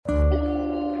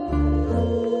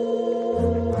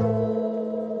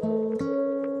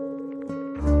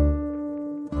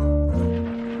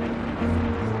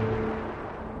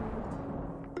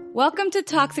Welcome to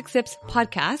Toxic Sips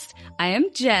podcast. I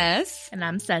am Jess. And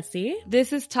I'm Ceci.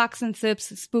 This is Toxin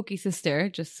Sips' spooky sister,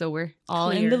 just so we're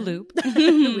all in the loop.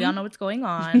 We all know what's going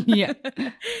on. Yeah.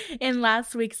 In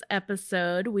last week's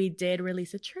episode, we did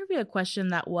release a trivia question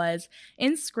that was,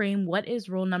 in Scream, what is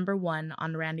rule number 1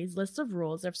 on Randy's list of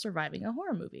rules of surviving a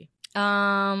horror movie?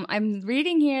 I'm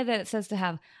reading here that it says to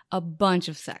have a bunch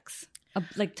of sex.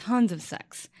 Like tons of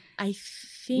sex. I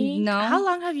think. No. How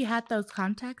long have you had those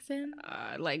contacts in?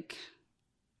 Like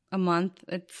a month.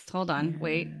 Hold on.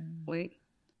 Wait.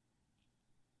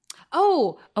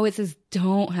 Oh, it says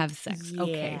don't have sex. Yeah.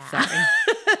 Okay,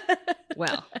 sorry.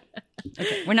 Well,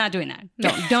 okay, we're not doing that.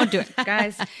 Don't do it,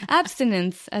 guys.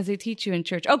 Abstinence, as they teach you in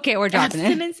church. Okay, we're dropping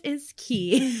Abstinence is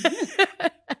key.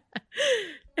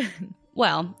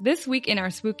 Well, this week in our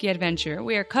spooky adventure,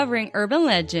 we are covering urban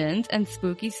legends and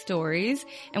spooky stories,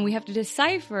 and we have to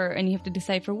decipher, and you have to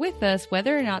decipher with us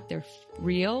whether or not they're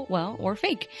real, or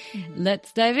fake. Mm-hmm.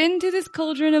 Let's dive into this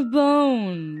cauldron of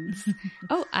bones.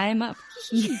 Oh, I'm up.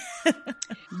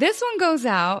 This one goes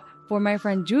out for my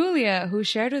friend Julia, who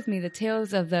shared with me the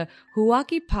tales of the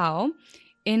Huakipau.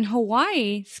 In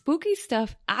Hawaii, spooky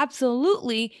stuff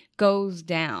absolutely goes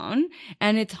down,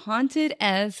 and it's haunted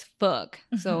as fuck.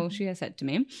 So she has said to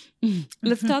me,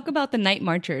 let's talk about the night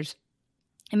marchers.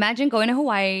 Imagine going to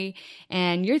Hawaii,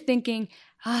 and you're thinking,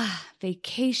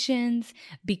 vacations,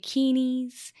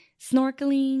 bikinis,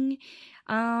 snorkeling.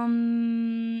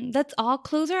 Let's all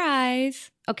close our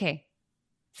eyes. Okay.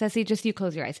 Ceci, just you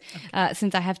close your eyes,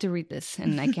 since I have to read this,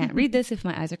 and I can't read this if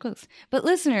my eyes are closed. But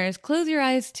listeners, close your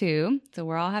eyes too. So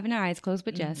we're all having our eyes closed,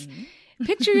 but Jess.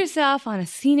 Picture yourself on a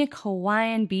scenic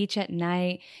Hawaiian beach at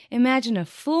night. Imagine a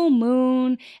full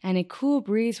moon and a cool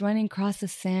breeze running across the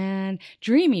sand.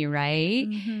 Dreamy, right?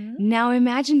 Mm-hmm. Now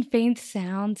imagine faint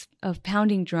sounds of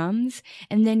pounding drums,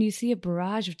 and then you see a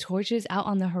barrage of torches out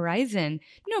on the horizon.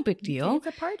 No big deal. It's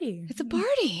a party. It's a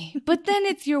party. But then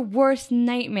it's your worst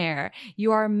nightmare.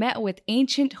 You are met with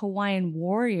ancient Hawaiian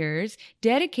warriors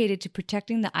dedicated to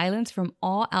protecting the islands from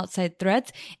all outside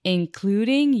threats,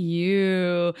 including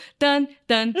you. Dun,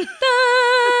 dun, dun.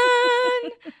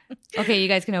 Okay, you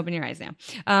guys can open your eyes now.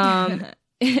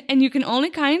 And you can only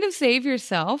kind of save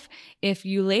yourself if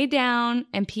you lay down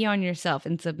and pee on yourself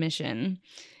in submission.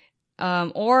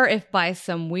 Or if by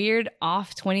some weird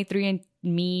off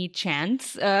 23andMe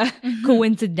chance,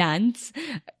 coincidence,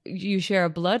 you share a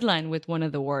bloodline with one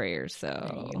of the warriors.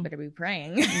 So you better be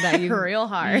praying that you real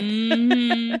hard.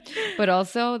 But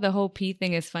also the whole pee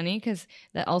thing is funny because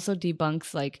that also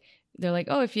debunks they're like,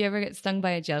 oh, if you ever get stung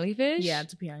by a jellyfish,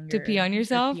 to pee on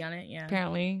yourself. Pee on it, yeah.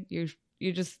 Apparently,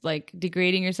 you're just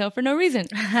degrading yourself for no reason.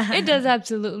 It does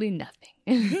absolutely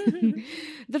nothing.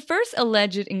 The first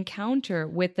alleged encounter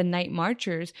with the night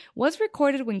marchers was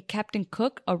recorded when Captain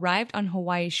Cook arrived on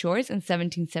Hawaii shores in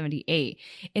 1778.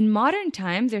 In modern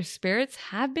times, their spirits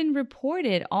have been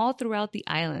reported all throughout the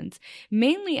islands,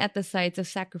 mainly at the sites of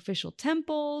sacrificial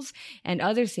temples and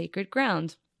other sacred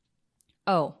grounds.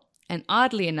 Oh, and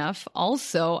oddly enough,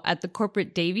 also at the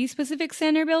corporate Davies Pacific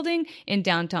Center building in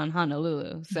downtown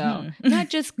Honolulu. So not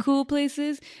just cool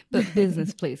places, but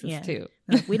business places too.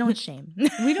 We don't shame.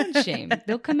 We don't shame.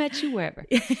 They'll come at you wherever.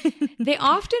 They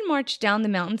often march down the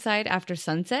mountainside after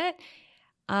sunset,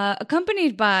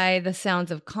 accompanied by the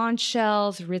sounds of conch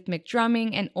shells, rhythmic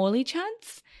drumming, and oli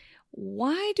chants.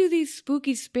 Why do these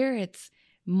spooky spirits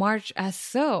march as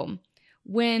so?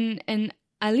 When an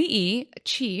ali'i,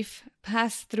 chief,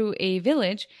 passed through a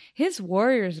village, his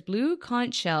warriors blew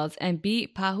conch shells and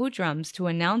beat pahu drums to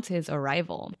announce his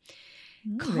arrival.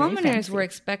 Commoners were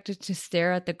expected to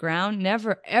stare at the ground,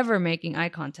 never ever making eye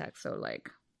contact. So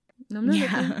no,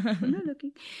 I'm not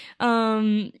looking.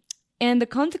 And the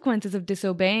consequences of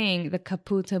disobeying the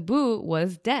kapu tabu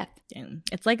was death.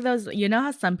 It's like those, you know how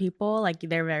some people,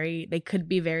 they could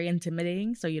be very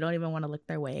intimidating, so you don't even want to look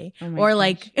their way. Oh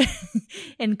or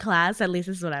in class, at least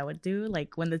this is what I would do.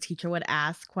 When the teacher would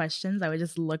ask questions, I would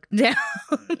just look down.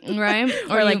 Right.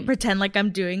 Or pretend like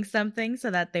I'm doing something so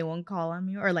that they won't call on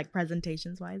me. Or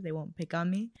presentations wise, they won't pick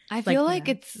on me. I feel like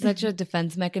it's such a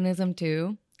defense mechanism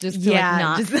too. Just to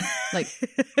not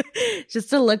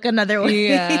just to look another way.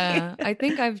 Yeah. I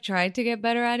think I've tried to get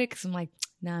better at it because I'm like,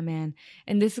 nah, man.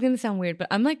 And this is going to sound weird, but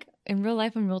I'm in real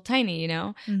life, I'm real tiny, you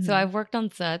know? Mm-hmm. So I've worked on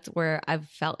sets where I've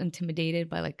felt intimidated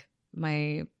by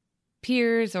my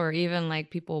peers or even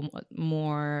people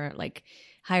more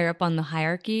higher up on the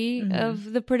hierarchy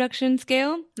of the production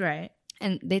scale. Right.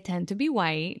 And they tend to be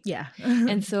white. Yeah.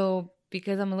 And so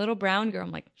because I'm a little brown girl,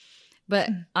 I'm but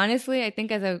honestly, I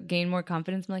think as I gain more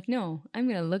confidence, I'm no, I'm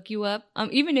going to look you up.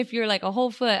 Even if you're a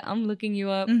whole foot, I'm looking you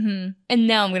up. Mm-hmm. And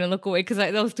now I'm going to look away because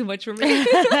that was too much for me.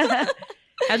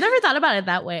 I've never thought about it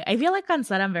that way. I feel like on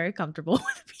set I'm very comfortable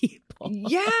with people.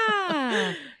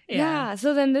 Yeah.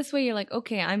 So then this way you're like,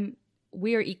 okay,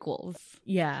 we are equals.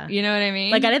 Yeah. You know what I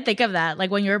mean? Like, I didn't think of that.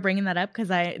 Like, when you were bringing that up, because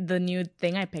the new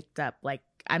thing I picked up, like,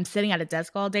 I'm sitting at a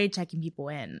desk all day checking people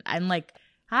in. I'm like,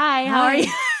 hi, how are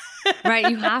you? Right.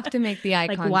 You have to make the eye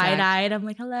like, contact. wide-eyed. I'm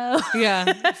like, hello.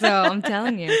 Yeah. So I'm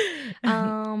telling you.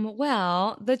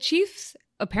 Well, the chiefs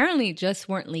apparently just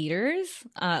weren't leaders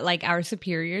like our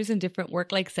superiors in different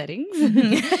work-like settings.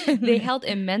 They held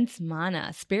immense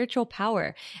mana, spiritual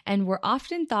power, and were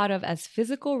often thought of as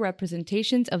physical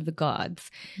representations of the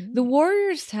gods. The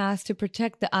warriors tasked to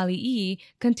protect the Ali'i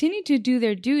continued to do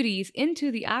their duties into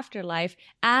the afterlife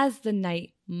as the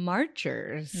night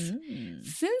marchers.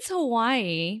 Since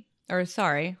Hawaiian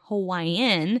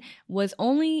was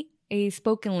only a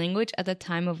spoken language at the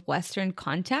time of Western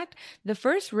contact, the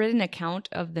first written account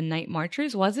of the night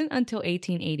marchers wasn't until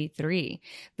 1883.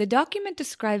 The document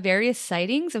described various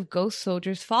sightings of ghost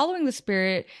soldiers following the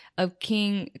spirit of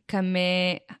King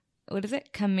Kamehameha?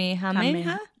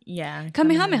 Yeah.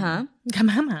 Kamehameha.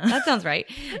 Kamehameha. That sounds right.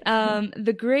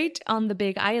 The Great on the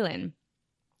Big Island.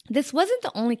 This wasn't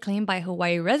the only claim by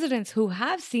Hawaii residents who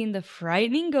have seen the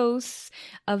frightening ghosts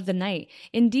of the night.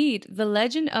 Indeed, the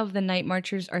legend of the night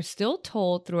marchers are still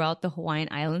told throughout the Hawaiian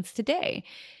Islands today,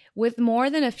 with more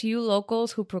than a few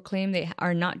locals who proclaim they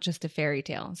are not just a fairy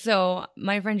tale. So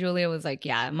my friend Julia was like,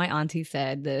 yeah, my auntie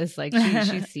said this, like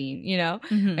she's seen, you know?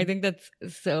 I think that's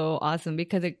so awesome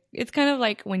because it's kind of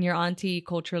like when your auntie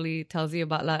culturally tells you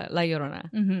about La Llorona,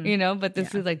 you know? But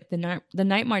this is like the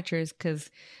night marchers because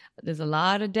there's a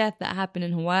lot of death that happened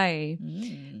in Hawaii.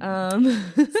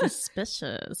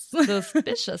 Suspicious.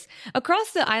 Suspicious.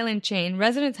 Across the island chain,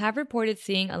 residents have reported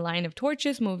seeing a line of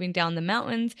torches moving down the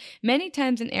mountains, many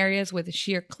times in areas with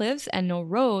sheer cliffs and no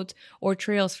roads or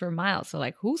trails for miles. So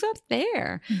like, who's up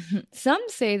there? Some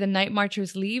say the night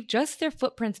marchers leave just their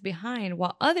footprints behind,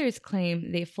 while others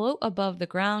claim they float above the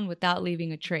ground without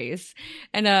leaving a trace.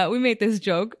 And we made this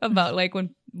joke about like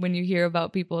when you hear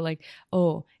about people like,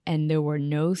 oh, and there were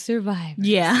no survivors.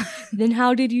 Yeah. Then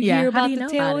how did you hear about the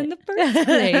tale in the first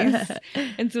place?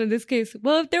 And so in this case,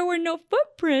 well, if there were no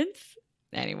footprints.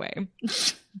 Anyway.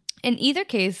 In either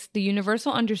case, the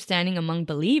universal understanding among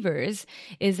believers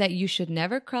is that you should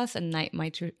never cross a night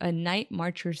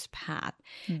marcher's path.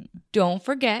 Don't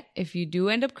forget, if you do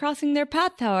end up crossing their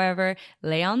path, however,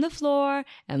 lay on the floor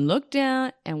and look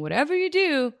down, and whatever you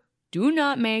do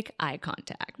not make eye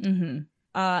contact.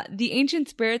 The ancient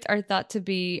spirits are thought to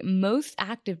be most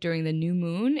active during the new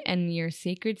moon and near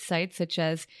sacred sites such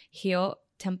as heiau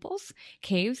temples,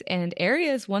 caves, and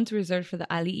areas once reserved for the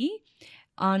ali'i.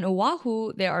 On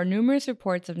Oahu, there are numerous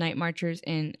reports of night marchers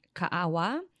in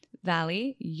Ka'awa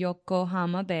Valley,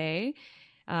 Yokohama Bay,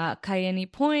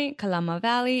 Kaini Point, Kalama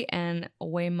Valley, and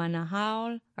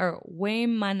Waimanalo,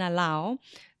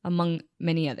 among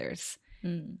many others.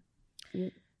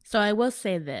 So I will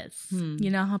say this. You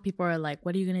know how people are like,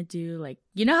 what are you going to do? Like,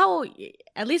 you know how,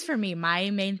 at least for me, my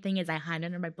main thing is I hide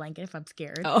under my blanket if I'm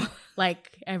scared.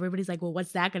 Like, everybody's like, well,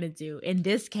 what's that going to do? In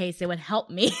this case, it would help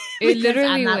me. It literally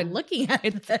I'm not looking at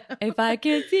it. If I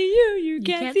can't see you, you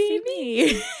can't see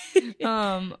me.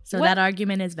 So that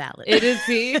argument is valid. It is,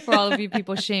 see, for all of you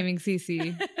people shaming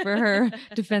Cece for her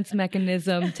defense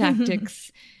mechanism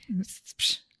tactics.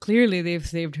 Clearly, they've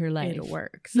saved her life. It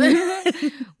works.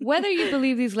 Whether you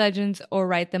believe these legends or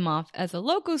write them off as a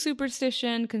local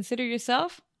superstition, consider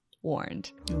yourself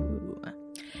warned. Ooh.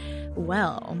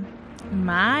 Well,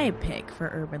 my pick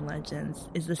for urban legends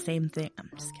is the same thing.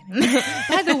 I'm just kidding.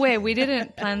 By the way, we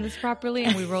didn't plan this properly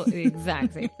and we wrote the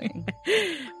exact same thing.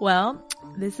 Well,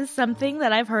 this is something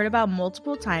that I've heard about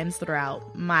multiple times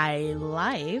throughout my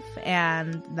life,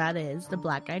 and that is the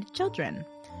Black-Eyed Children.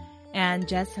 And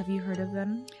Jess, have you heard of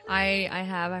them? I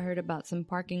have. I heard about some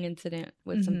parking incident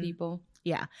with some people.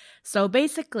 Yeah. So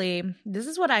basically, this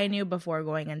is what I knew before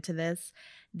going into this.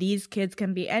 These kids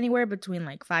can be anywhere between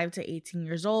like 5 to 18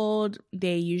 years old.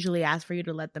 They usually ask for you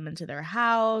to let them into their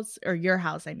house, or your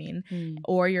house, I mean,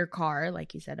 or your car,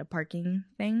 like you said, a parking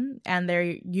thing. And they're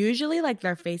usually like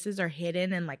their faces are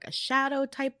hidden in like a shadow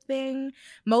type thing.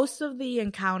 Most of the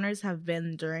encounters have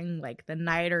been during like the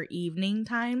night or evening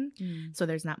time. So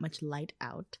there's not much light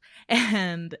out.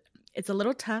 And it's a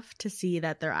little tough to see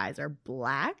that their eyes are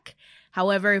black.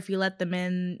 However, if you let them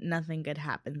in, nothing good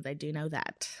happens. I do know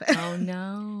that. Oh,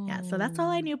 no. Yeah, so that's all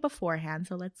I knew beforehand.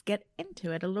 So let's get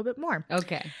into it a little bit more.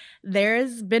 Okay.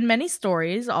 There's been many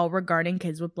stories all regarding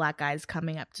kids with black eyes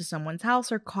coming up to someone's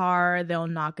house or car. They'll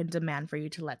knock and demand for you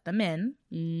to let them in.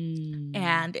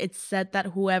 And it's said that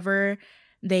whoever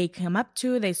they come up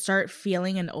to, they start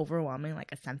feeling an overwhelming,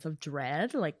 like a sense of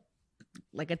dread, like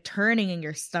like a turning in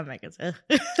your stomach. It's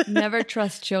Never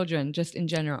trust children, just in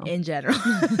general. In general.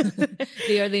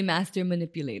 They are the master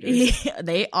manipulators. Yeah,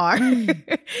 they are.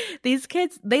 These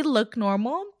kids, they look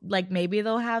normal. Like maybe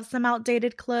they'll have some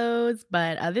outdated clothes,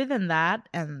 but other than that,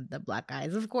 and the black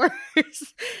eyes, of course,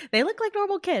 they look like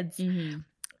normal kids. Mm-hmm.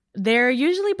 They're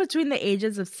usually between the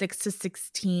ages of 6 to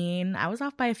 16. I was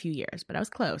off by a few years, but I was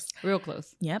close. Real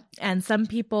close. Yep. And some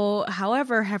people,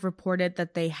 however, have reported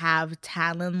that they have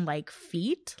talon-like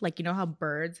feet. Like, you know how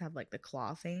birds have like the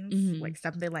claw things? Mm-hmm. Like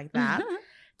something like that.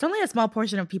 It's only a small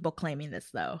portion of people claiming this,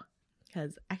 though.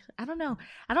 Because I don't know.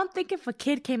 I don't think if a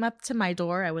kid came up to my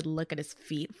door, I would look at his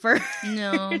feet first.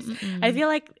 No. Mm-mm. I feel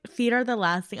like feet are the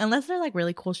last thing, unless they're like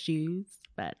really cool shoes.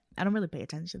 But I don't really pay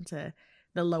attention to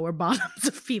the lower bottoms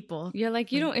of people. Yeah,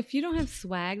 like if you don't have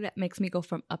swag that makes me go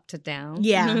from up to down.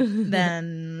 Yeah,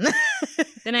 then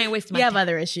I waste my you time. have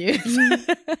other issues.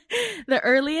 The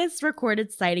earliest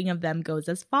recorded sighting of them goes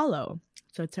as follow.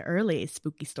 So it's an early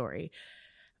spooky story.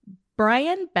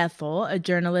 Brian Bethel, a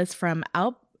journalist from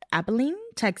Abilene,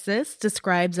 Texas,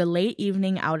 describes a late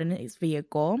evening out in his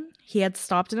vehicle. He had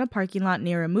stopped in a parking lot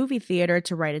near a movie theater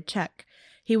to write a check.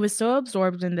 He was so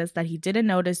absorbed in this that he didn't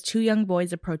notice two young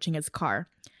boys approaching his car.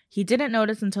 He didn't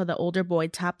notice until the older boy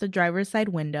tapped the driver's side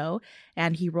window,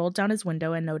 and he rolled down his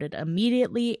window and noted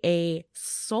immediately a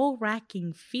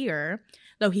soul-racking fear,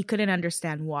 though he couldn't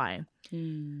understand why.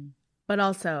 But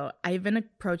also, I've been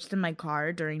approached in my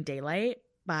car during daylight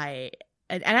by...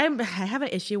 And I have an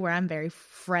issue where I'm very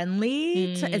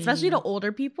friendly, especially to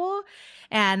older people.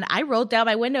 And I rolled down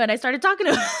my window and I started talking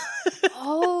to them.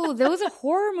 Oh, there was a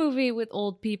horror movie with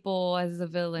old people as the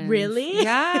villains. Really?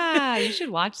 Yeah, you should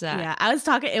watch that. Yeah, I was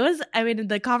talking.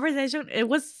 The conversation, it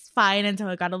was fine until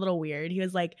it got a little weird. He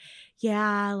was like,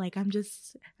 yeah, like, I'm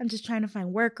just trying to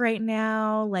find work right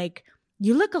now. Like,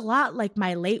 you look a lot like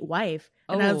my late wife.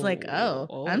 And I was like,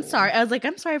 I'm sorry. I was like,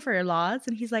 I'm sorry for your loss.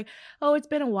 And he's like, oh, it's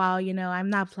been a while. I'm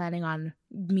not planning on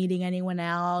meeting anyone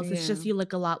else. Yeah. It's just you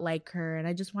look a lot like her. And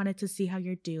I just wanted to see how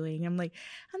you're doing. I'm like,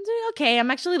 I'm doing okay.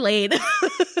 I'm actually late.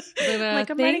 But, like,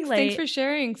 I'm running late. Thanks for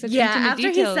sharing such intimate after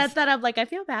details. He said that, I'm like, I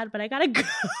feel bad, but I gotta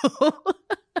go.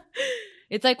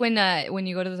 It's like when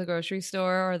you go to the grocery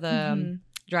store or the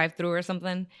drive-through or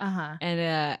something.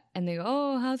 And they go,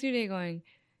 oh, how's your day going?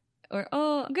 Or,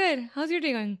 oh, good. How's your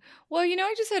day going? Well,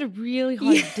 I just had a really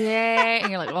hard day. And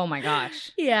you're like, oh my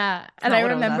gosh. Yeah. And I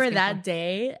remember that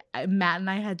day, Matt and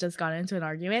I had just gotten into an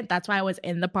argument. That's why I was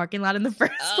in the parking lot in the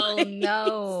first place. Oh,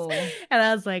 no. And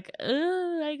I was like,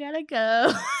 oh, I gotta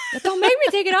go. Don't make me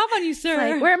take it off on you, sir.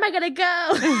 Like, where am I gonna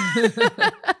go?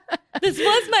 This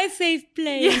was my safe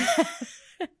place.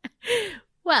 Yeah.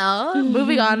 Well,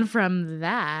 moving on from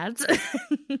that.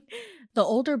 The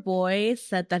older boy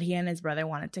said that he and his brother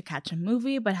wanted to catch a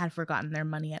movie but had forgotten their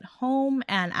money at home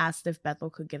and asked if Bethel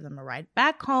could give them a ride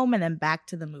back home and then back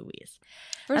to the movies.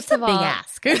 That's a big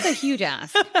ask. That's a huge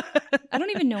ask. I don't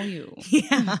even know you.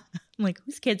 Yeah. I'm like,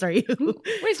 whose kids are you?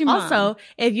 Where's your mom? Also,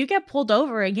 if you get pulled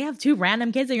over and you have two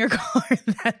random kids in your car,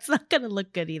 that's not going to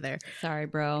look good either. Sorry,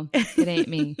 bro. It ain't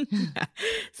me. Yeah.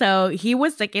 So he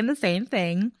was thinking the same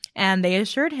thing. And they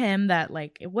assured him that,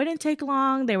 like, it wouldn't take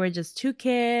long. They were just two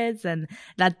kids and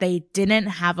that they didn't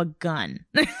have a gun.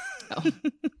 Oh,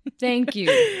 thank you.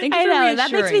 Thank you I for know.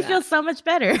 That makes me that. feel so much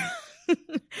better.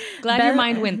 Glad your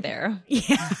mind went there.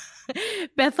 Yeah.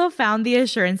 Bethel found the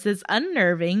assurances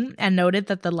unnerving and noted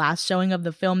that the last showing of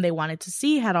the film they wanted to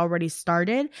see had already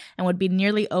started and would be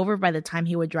nearly over by the time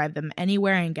he would drive them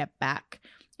anywhere and get back.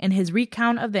 In his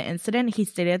recount of the incident, he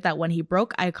stated that when he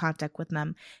broke eye contact with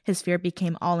them, his fear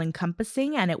became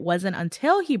all-encompassing, and it wasn't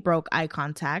until he broke eye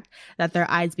contact that their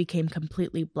eyes became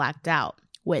completely blacked out,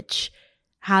 which...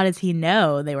 how does he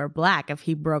know they were black if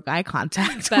he broke eye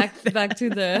contact? Back to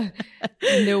the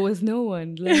there was no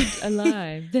one left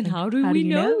alive. Then how do we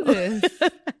know this?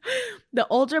 The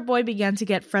older boy began to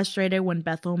get frustrated when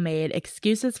Bethel made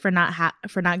excuses for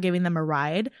not giving them a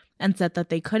ride and said that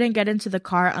they couldn't get into the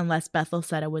car unless Bethel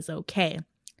said it was okay.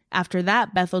 After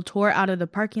that, Bethel tore out of the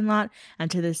parking lot, and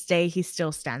to this day, he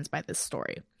still stands by this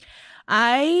story.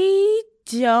 I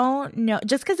don't know,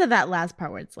 just because of that last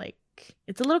part where it's like,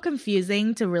 it's a little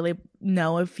confusing to really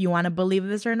know if you want to believe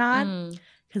this or not.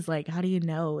 Because, like, how do you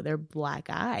know they're black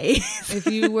eyes? If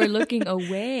you were looking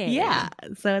away. Yeah.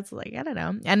 So it's like, I don't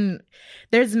know. And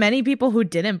there's many people who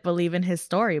didn't believe in his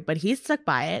story, but he stuck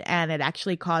by it. And it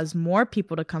actually caused more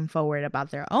people to come forward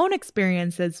about their own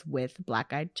experiences with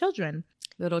black-eyed children.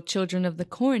 Little children of the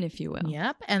corn, if you will.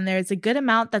 Yep. And there's a good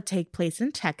amount that take place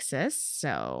in Texas.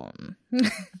 So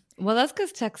Well, that's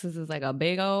because Texas is like a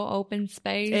big old open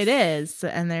space. It is.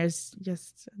 And there's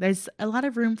a lot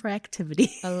of room for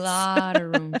activity. A lot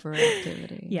of room for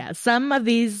activity. Yeah. Some of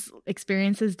these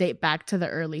experiences date back to the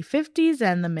early 50s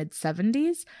and the mid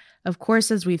 70s. Of course,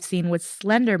 as we've seen with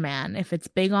Slender Man, if it's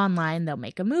big online, they'll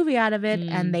make a movie out of it,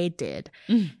 and they did.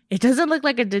 It doesn't look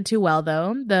like it did too well,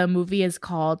 though. The movie is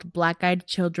called Black-Eyed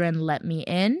Children Let Me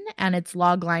In, and its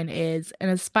logline is, an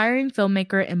aspiring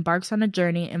filmmaker embarks on a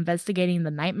journey investigating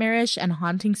the nightmarish and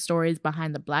haunting stories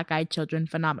behind the Black-Eyed Children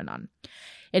phenomenon.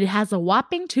 It has a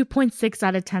whopping 2.6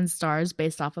 out of 10 stars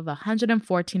based off of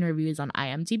 114 reviews on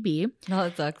IMDb. Oh,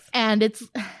 that sucks. And it's,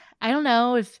 I don't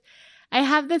know if... I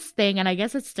have this thing, and I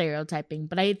guess it's stereotyping,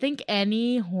 but I think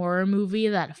any horror movie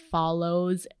that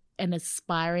follows an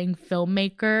aspiring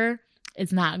filmmaker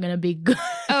is not going to be good.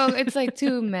 Oh, it's like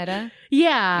too meta.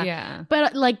 Yeah. Yeah.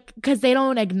 But like, because they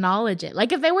don't acknowledge it.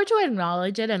 Like, if they were to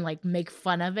acknowledge it and like make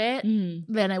fun of it,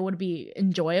 then it would be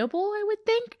enjoyable, I would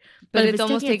think. But if it's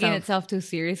almost taking itself too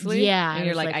seriously. Yeah. And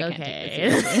you're like, I can't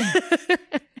take this seriously.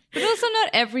 But also, not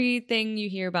everything you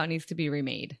hear about needs to be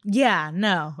remade. Yeah,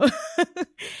 no.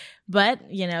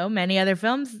 But, you know, many other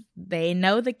films, they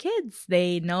know the kids.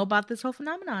 They know about this whole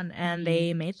phenomenon, and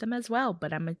they made them as well.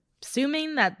 But I'm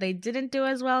assuming that they didn't do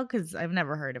as well because I've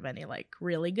never heard of any, like,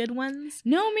 really good ones.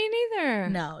 No, me neither.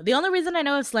 No. The only reason I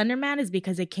know of Slender Man is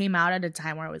because it came out at a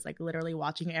time where I was, like, literally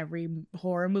watching every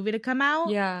horror movie to come out.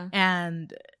 Yeah.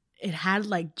 And it had,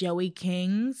 like, Joey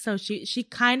King. So she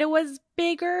kind of was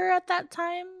bigger at that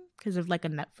time. Because of like a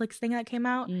Netflix thing that came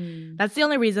out. That's the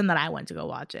only reason that I went to go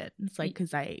watch it. It's like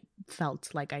because I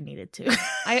felt like I needed to.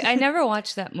 I never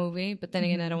watched that movie, but then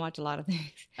again, I don't watch a lot of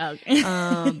things. Okay.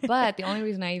 But the only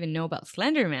reason I even know about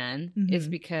Slender Man is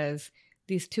because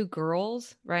these two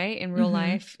girls, right, in real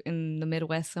life in the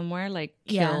Midwest somewhere, like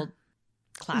killed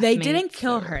classmates. They didn't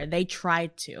kill her. They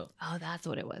tried to. Oh, that's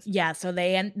what it was. Yeah, so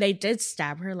they did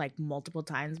stab her like multiple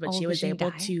times, but she was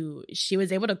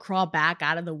able to crawl back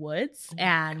out of the woods.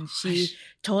 And she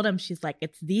told him, she's like,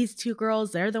 it's these two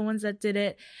girls, they're the ones that did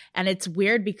it. And it's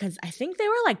weird because I think they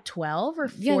were like 12 or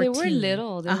 14. Yeah, they were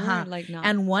little. They were like not.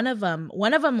 And one of them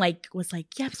like was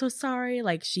like, yeah, I'm so sorry.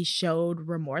 Like she showed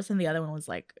remorse, and the other one was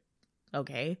like,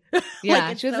 okay. Yeah,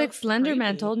 like, she was so like, Slender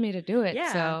Man told me to do it.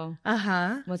 Yeah. So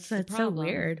what's the problem? So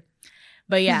weird.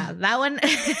 But yeah, that one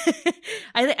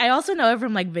I also know it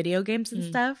from like video games and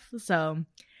stuff. So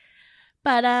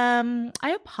but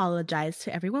I apologize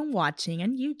to everyone watching,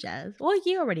 and you, Jess. Well,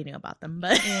 you already knew about them,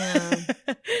 but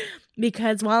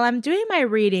because while I'm doing my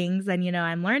readings and, you know,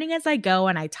 I'm learning as I go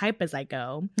and I type as I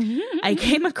go, I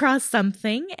came across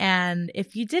something. And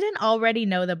if you didn't already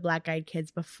know the Black-Eyed Kids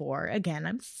before, again,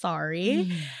 I'm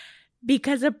sorry.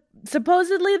 Because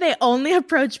supposedly they only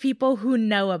approach people who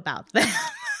know about them.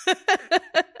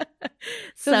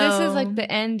 So this is like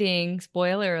the ending,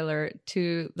 spoiler alert,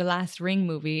 to the last Ring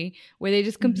movie where they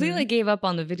just completely gave up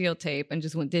on the videotape and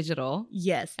just went digital.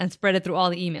 Yes. And spread it through all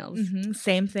the emails.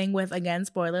 Same thing with, again,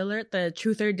 spoiler alert, the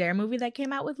Truth or Dare movie that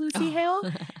came out with Lucy Hale.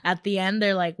 At the end,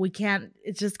 they're like, we can't,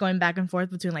 it's just going back and forth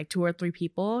between like 2 or 3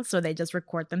 people. So they just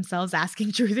record themselves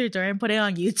asking Truth or Dare and put it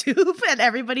on YouTube and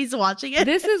everybody's watching it.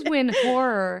 This is when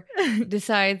horror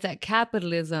decides that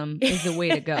capitalism is the way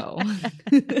to go.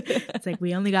 It's like,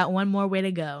 we only got one more way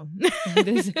to go.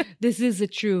 This is a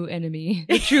true enemy,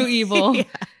 a true evil.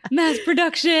 Mass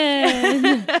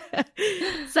production.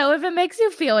 So if it makes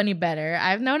you feel any better,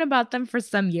 I've known about them for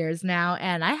some years now,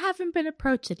 and I haven't been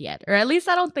approached yet, or at least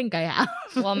I don't think I have.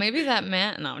 Well, maybe that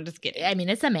man. No, I'm just kidding. I mean,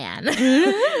 it's a man.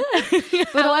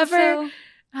 But however,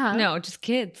 no, just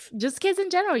kids. Just kids in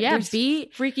general. Yeah, be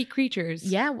freaky creatures.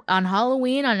 Yeah, on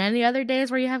Halloween, on any other days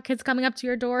where you have kids coming up to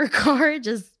your door or car,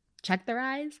 just check their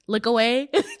eyes, look away,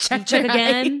 check their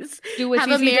again, eyes. Do what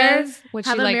Cece does, what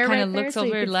she like kind of looks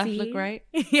over, left, see. look right.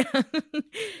 Yeah.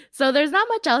 So there's not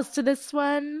much else to this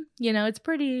one. You know, it's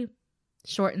pretty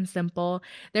short and simple.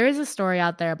 There is a story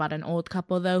out there about an old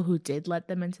couple though who did let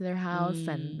them into their house,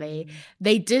 and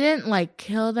they didn't like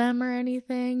kill them or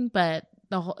anything, but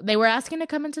they were asking to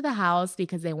come into the house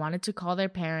because they wanted to call their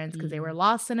parents because they were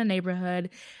lost in a neighborhood.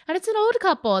 And it's an old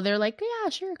couple. They're like, yeah,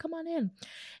 sure, come on in.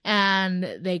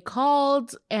 And they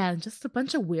called, and just a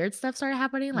bunch of weird stuff started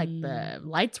happening. Like the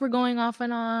lights were going off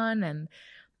and on. And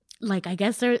like, I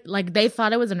guess they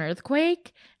thought it was an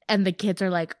earthquake. And the kids are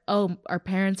like, oh, our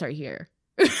parents are here.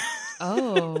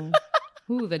 Oh.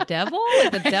 Who, the devil?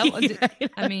 The devil?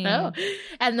 I mean. No.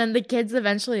 And then the kids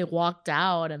eventually walked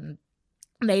out, and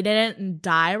they didn't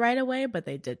die right away, but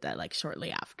they did that like shortly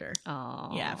after.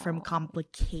 Oh. Yeah, from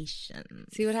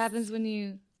complications. See what happens when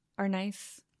you are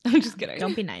nice? I'm just kidding.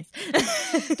 Don't be nice.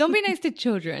 Don't be nice to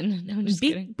children. No, I'm just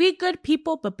kidding. Be good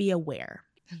people, but be aware.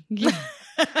 Yeah.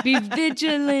 Be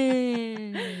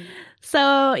vigilant.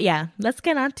 So, yeah, let's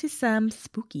get on to some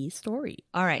spooky stories.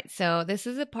 All right. So this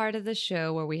is a part of the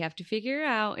show where we have to figure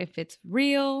out if it's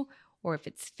real or if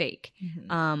it's fake.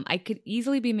 Mm-hmm. I could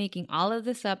easily be making all of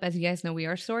this up. As you guys know, we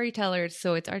are storytellers.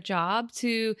 So it's our job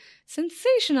to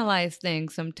sensationalize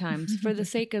things sometimes for the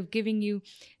sake of giving you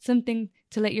something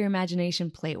to let your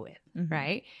imagination play with, Mm-hmm.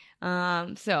 right?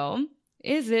 So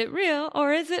is it real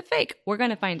or is it fake? We're going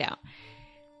to find out.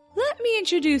 Let me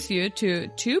introduce you to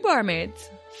 2 barmaids,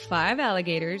 5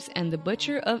 alligators, and the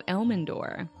butcher of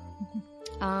Elmendor.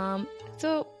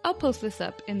 So I'll post this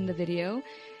up in the video.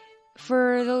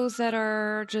 For those that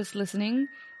are just listening,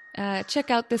 check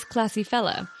out this classy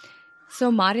fella.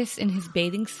 So modest in his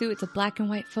bathing suit, it's a black and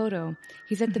white photo.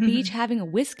 He's at the beach having a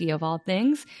whiskey of all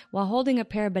things while holding a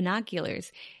pair of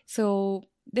binoculars. So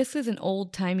this is an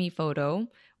old-timey photo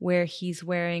where he's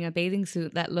wearing a bathing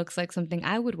suit that looks like something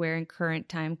I would wear in current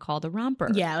time called a romper.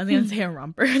 Yeah, I was going to say a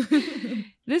romper.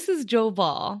 This is Joe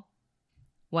Ball.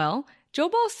 Well, Joe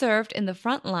Ball served in the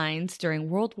front lines during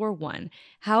World War I.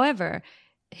 However,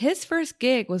 his first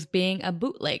gig was being a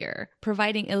bootlegger,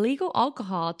 providing illegal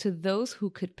alcohol to those who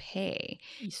could pay.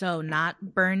 So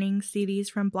not burning CDs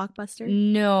from Blockbuster?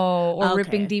 No, or Okay.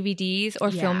 ripping DVDs or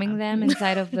Yeah. filming them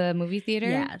inside of the movie theater.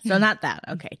 Yeah, so not that.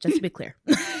 Okay, just to be clear.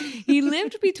 He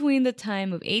lived between the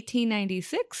time of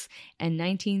 1896 and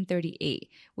 1938,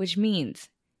 which means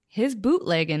his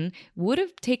bootlegging would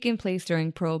have taken place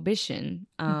during Prohibition,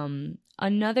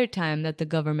 another time that the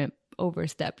government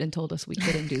overstepped and told us we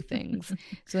couldn't do things.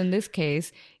 So in this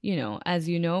case, as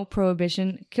you know,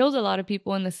 Prohibition killed a lot of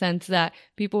people in the sense that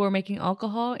people were making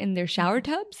alcohol in their shower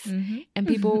tubs and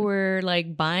people were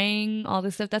like buying all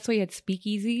this stuff. That's why you had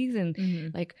speakeasies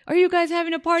and like, are you guys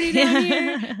having a party down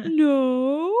here?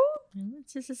 No.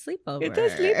 It's just a sleepover. It's a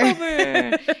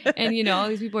sleepover. And all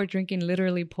these people are drinking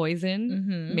literally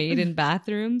poison made in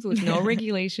bathrooms with no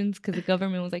regulations because the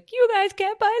government was like, you guys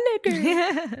can't buy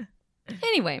liquor.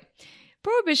 Anyway,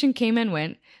 Prohibition came and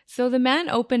went, so the man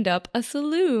opened up a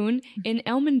saloon in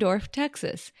Elmendorf,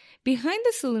 Texas. Behind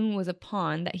the saloon was a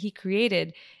pond that he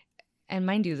created, and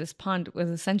mind you, this pond was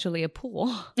essentially a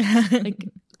pool, like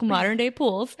modern day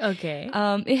pools. Okay.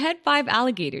 It had 5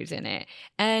 alligators in it,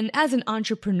 and as an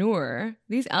entrepreneur,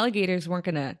 these alligators weren't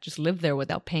gonna just live there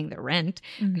without paying the rent.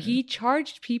 He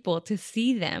charged people to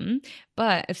see them,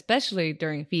 but especially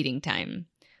during feeding time.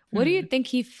 What do you think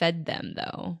he fed them,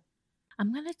 though?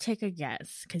 I'm going to take a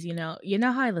guess because, you know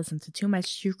how I listen to too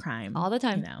much true crime. All the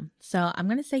time. So I'm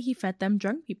going to say he fed them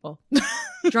drunk people.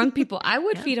 Drunk people. I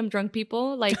would feed them drunk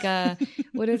people. Like,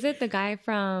 what is it? The guy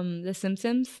from The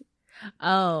Simpsons?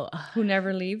 Oh. Who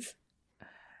never leaves?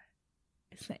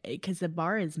 Because the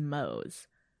bar is Moe's.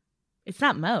 It's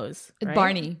not Moe's, right?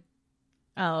 Barney.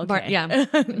 Oh, okay.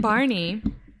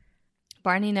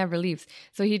 Barney never leaves.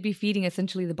 So he'd be feeding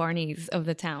essentially the Barneys of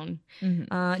the town.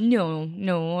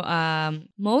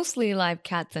 Mostly live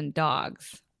cats and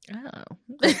dogs. Oh.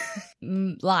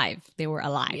 Live. They were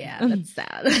alive. Yeah, that's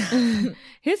sad.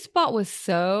 His spot was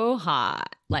so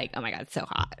hot. Like, oh my God, so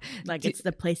hot. Like, it's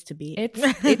the place to be. It's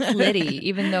litty,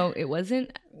 even though it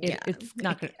wasn't. It's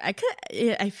not gonna. I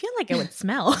feel like it would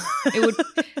smell. It would.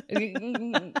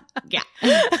 Yeah.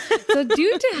 So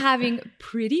due to having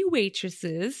pretty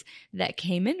waitresses that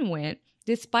came and went,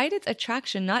 despite its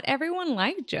attraction, not everyone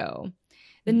liked Joe.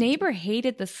 The neighbor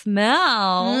hated the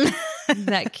smell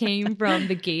that came from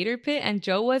the gator pit, and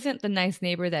Joe wasn't the nice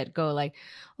neighbor that'd go like,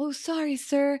 "Oh, sorry,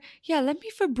 sir. Yeah, let me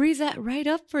Febreze that right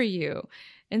up for you."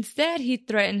 Instead, he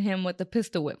threatened him with a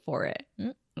pistol whip for it.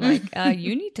 Like,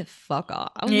 you need to fuck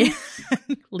off. Yeah.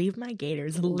 Leave my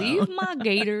gators alone. Leave my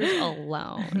gators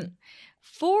alone.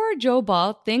 For Joe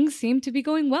Ball, things seemed to be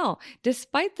going well,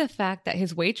 despite the fact that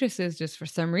his waitresses just for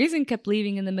some reason kept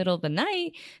leaving in the middle of the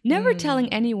night, never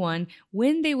telling anyone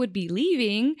when they would be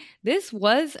leaving. This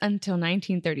was until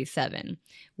 1937,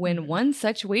 when one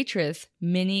such waitress,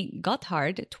 Minnie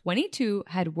Gotthard, 22,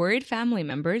 had worried family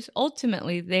members.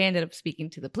 Ultimately, they ended up speaking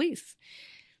to the police.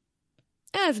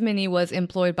 As Minnie was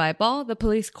employed by Ball, the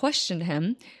police questioned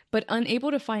him, but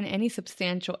unable to find any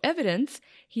substantial evidence,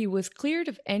 he was cleared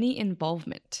of any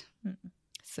involvement.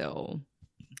 So,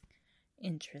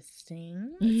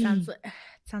 interesting. It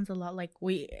sounds a lot like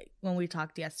when we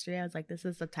talked yesterday. I was like, "This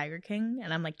is the Tiger King,"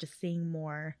 and I'm like just seeing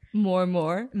more and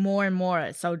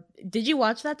more. So, did you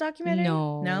watch that documentary?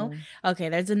 No. Okay,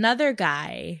 there's another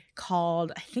guy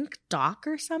called I think Doc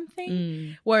or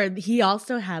something, where he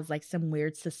also has like some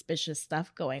weird suspicious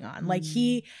stuff going on. Like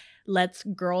he lets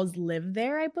girls live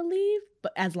there, I believe,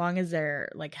 but as long as they're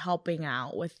like helping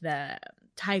out with the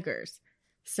tigers.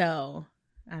 So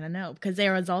I don't know. Because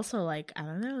there was also like, I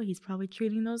don't know, he's probably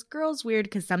treating those girls weird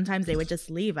because sometimes they would just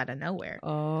leave out of nowhere.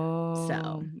 Oh.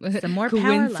 So, some more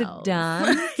parallels.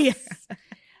 Yeah.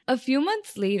 A few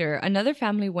months later, another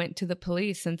family went to the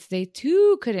police since they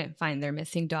too couldn't find their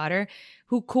missing daughter,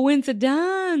 who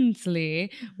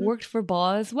coincidentally worked for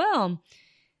Ball as well.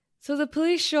 So the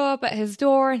police show up at his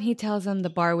door and he tells them the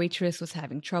bar waitress was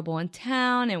having trouble in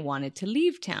town and wanted to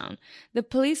leave town. The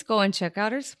police go and check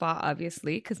out her spot,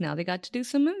 obviously, because now they got to do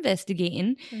some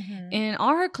investigating. And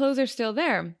all her clothes are still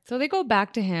there. So they go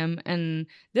back to him, and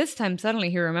this time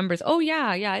suddenly he remembers, oh yeah,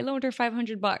 I loaned her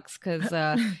 $500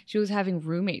 because she was having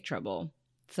roommate trouble.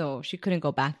 So she couldn't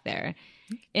go back there.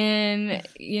 And,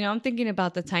 I'm thinking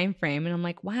about the time frame and I'm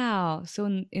like, wow. So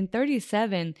in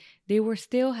 37, they were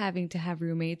still having to have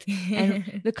roommates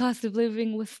and the cost of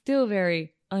living was still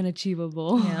very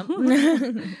unachievable. Yep.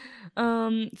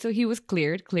 So he was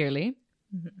cleared, clearly.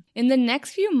 In the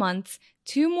next few months,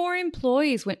 2 more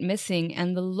employees went missing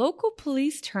and the local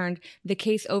police turned the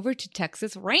case over to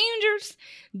Texas Rangers.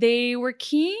 They were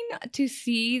keen to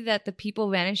see that the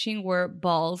people vanishing were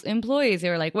Ball's employees. They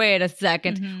were like, wait a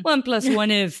second, 1 +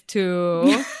 1 is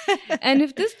 2. And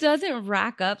if this doesn't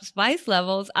rack up spice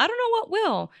levels, I don't know what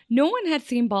will. No one had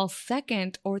seen Ball's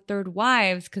second or third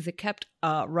wives because it kept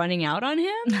running out on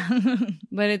him.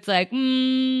 But it's like,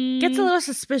 gets a little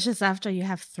suspicious after you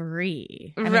have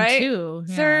 3, right? 2.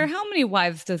 Yeah. Sir, how many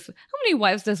wives does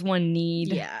one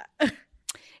need? Yeah.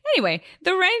 Anyway,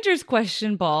 the Rangers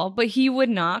questioned Ball, but he would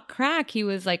not crack. He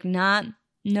was like, nope,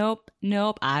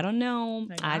 I don't know.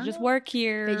 Like, I just work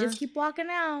here. They just keep walking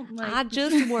out. Like, I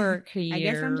just work here. I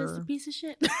guess I'm just a piece of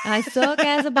shit. I suck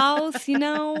as a boss,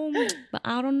 but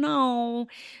I don't know.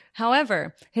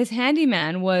 However, his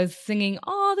handyman was singing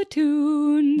all the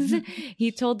tunes. He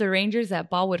told the Rangers that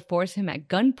Ball would force him at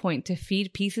gunpoint to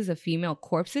feed pieces of female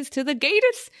corpses to the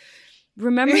gators.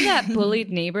 Remember that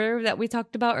bullied neighbor that we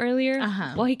talked about earlier?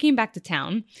 Well, he came back to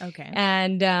town. Okay.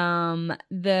 And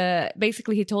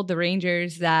basically he told the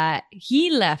Rangers that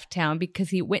he left town because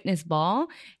he witnessed Ball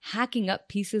hacking up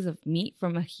pieces of meat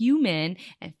from a human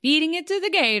and feeding it to the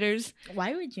gators.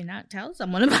 Why would you not tell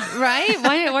someone about it? Right?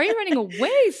 Why are you running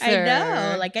away, sir?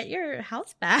 I know. Like, get your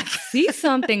house back. See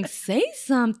something, say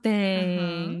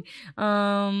something.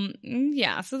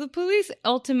 Yeah, so the police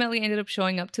ultimately ended up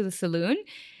showing up to the saloon.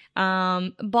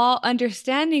 Ball,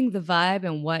 understanding the vibe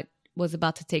and what was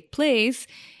about to take place,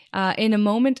 in a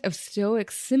moment of stoic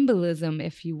symbolism,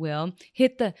 if you will,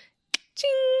 hit the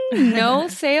ching, no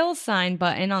sale sign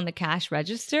button on the cash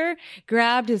register,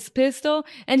 grabbed his pistol,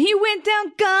 and he went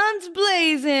down guns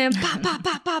blazing. Pa, pa,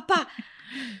 pa, pa, pa.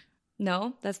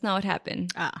 No, that's not what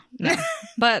happened. No.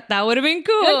 But that would have been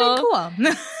cool.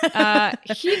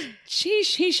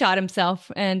 He shot himself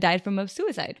and died from a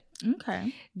suicide.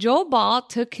 Okay. Joe Ball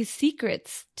took his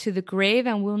secrets to the grave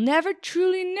and we'll never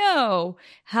truly know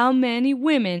how many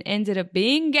women ended up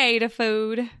being gator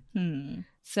food.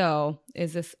 So,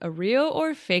 is this a real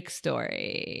or fake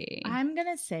story? I'm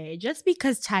going to say just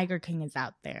because Tiger King is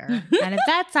out there. And if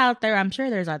that's out there, I'm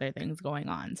sure there's other things going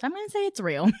on. So, I'm going to say it's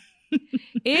real.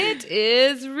 It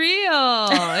is real.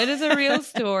 It is a real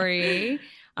story.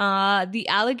 The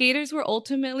alligators were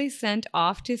ultimately sent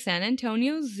off to San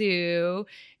Antonio Zoo,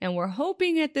 and we're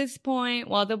hoping at this point,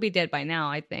 well, they'll be dead by now,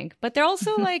 I think, but they're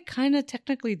also like kind of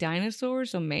technically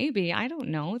dinosaurs, so maybe, I don't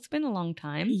know. It's been a long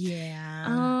time. Yeah.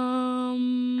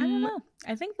 I don't know.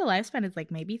 I think the lifespan is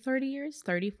like maybe 30 years,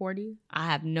 30, 40. I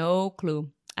have no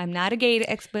clue. I'm not a gator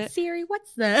expert. Siri,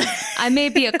 what's the... I may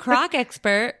be a croc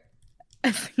expert.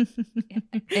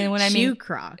 And when I mean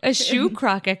a shoe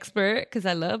croc expert, because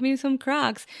I love me some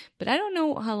Crocs, but I don't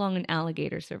know how long an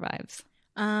alligator survives.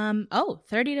 30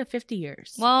 to 50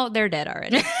 years. Well, they're dead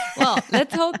already. Well,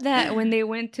 let's hope that when they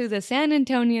went to the San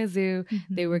Antonio Zoo,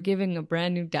 they were giving a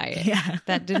brand new diet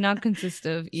that did not consist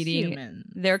of eating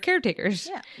their caretakers.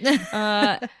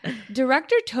 Yeah.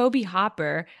 Director Toby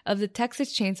Hopper of the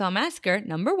Texas Chainsaw Massacre,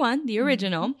 #1, the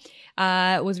original,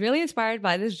 was really inspired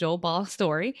by this Joe Ball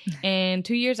story. And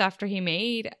 2 years after he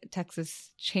made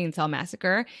Texas Chainsaw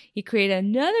Massacre, he created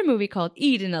another movie called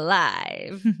Eaten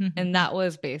Alive. And that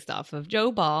was based off of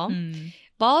Joe Ball.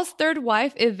 Ball's third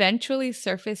wife eventually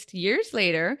surfaced years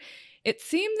later. It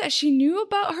seemed that she knew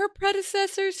about her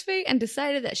predecessor's fate and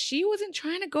decided that she wasn't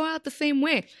trying to go out the same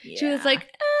way. Yeah. She was like,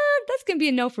 that's going to be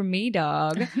a no for me,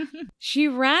 dog. She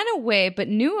ran away, but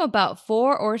knew about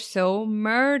 4 or so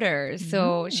murders.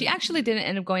 So she actually didn't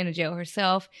end up going to jail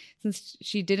herself since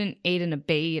she didn't aid and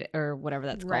abet or whatever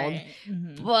that's called.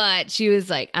 But she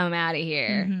was like, I'm out of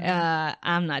here.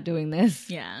 I'm not doing this.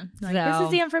 Yeah. Like, this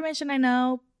is the information I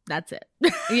know. That's it.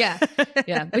 Yeah.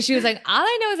 But she was like, all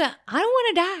I know is that I don't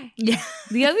want to die. Yeah.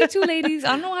 The other two ladies, I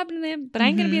don't know what happened to them, but I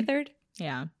ain't going to be a third.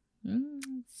 Yeah.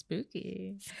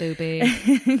 Spooky.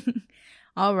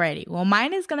 Alrighty. Well,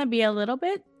 mine is going to be a little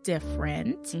bit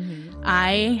different.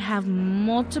 I have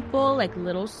multiple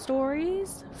little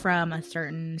stories from a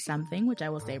certain something, which I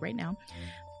will say right now.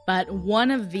 But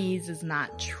one of these is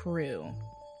not true.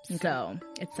 Okay. So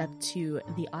it's up to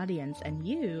the audience and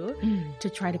you to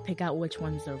try to pick out which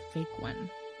one's the fake one.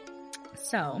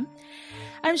 So,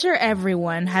 I'm sure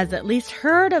everyone has at least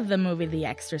heard of the movie The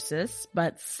Exorcist,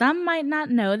 but some might not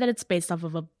know that it's based off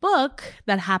of a book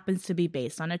that happens to be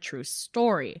based on a true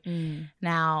story.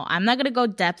 Now, I'm not going to go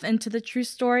depth into the true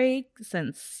story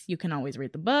since you can always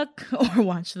read the book or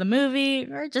watch the movie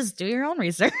or just do your own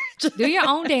research. Do your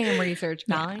own damn research,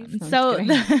 guys. Yeah. So,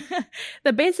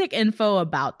 the basic info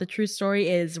about the true story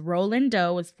is Roland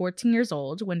Doe was 14 years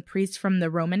old when priests from the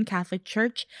Roman Catholic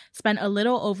Church spent a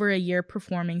little over a year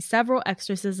performing several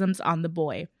exorcisms on the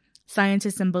boy.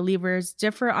 Scientists and believers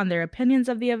differ on their opinions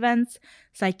of the events.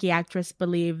 Psychiatrists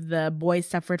believe the boy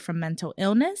suffered from mental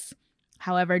illness.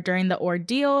 However, during the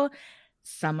ordeal,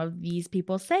 some of these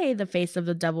people say the face of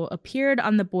the devil appeared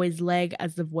on the boy's leg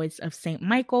as the voice of Saint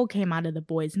Michael came out of the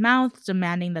boy's mouth,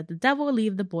 demanding that the devil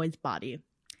leave the boy's body,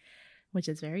 which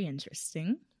is very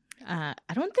interesting.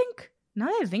 Now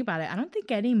that I think about it, I don't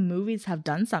think any movies have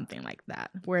done something like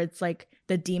that, where it's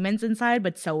the demons inside,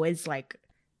 but so is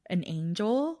an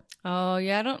angel. Oh,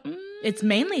 yeah, It's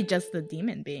mainly just the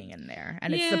demon being in there,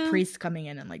 and it's the priest coming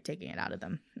in and taking it out of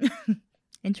them.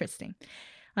 Interesting.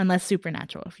 Unless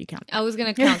Supernatural, if you count that. I was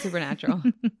going to count Supernatural.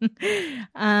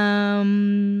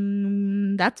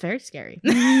 That's very scary.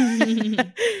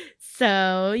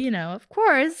 So, of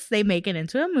course, they make it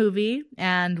into a movie,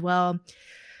 and well,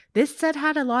 this set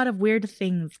had a lot of weird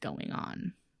things going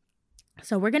on.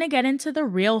 So we're going to get into the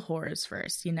real horrors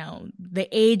first, the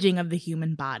aging of the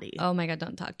human body. Oh my God,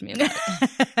 don't talk to me about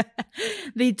it.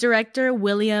 The director,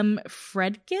 William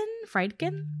Friedkin,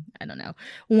 I don't know,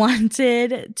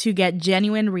 wanted to get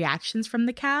genuine reactions from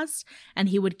the cast, and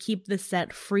he would keep the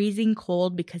set freezing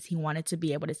cold because he wanted to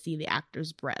be able to see the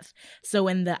actor's breath. So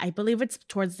I believe it's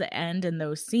towards the end in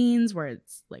those scenes where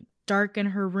it's dark in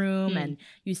her room and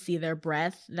you see their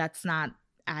breath, that's not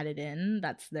added in,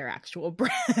 that's their actual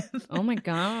breath. Oh my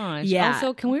gosh. Yeah.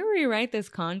 Also, can we rewrite this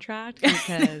contract?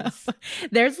 Because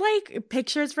there's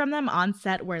pictures from them on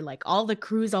set where all the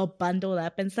crew's all bundled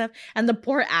up and stuff, and the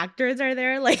poor actors are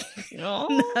there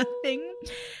nothing.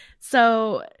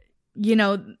 So,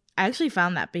 I actually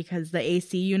found that because the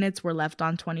AC units were left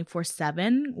on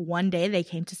 24/7. One day they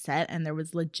came to set and there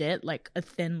was legit a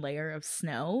thin layer of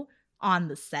snow on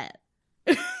the set.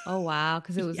 Oh wow,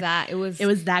 because it was it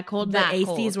was that cold. That the ACs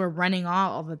cold. Were running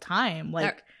all the time.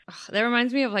 That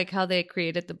reminds me of how they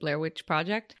created the Blair Witch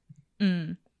Project.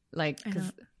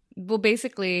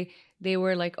 Basically they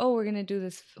were oh, we're gonna do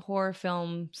this horror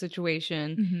film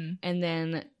situation, and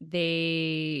then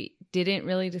they didn't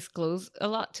really disclose a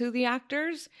lot to the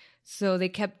actors, so they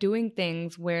kept doing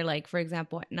things where for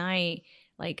example at night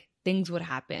things would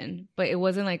happen, but it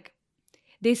wasn't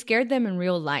they scared them in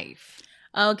real life.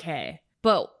 Okay.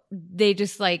 But they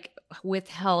just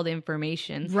withheld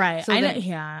information. Right. So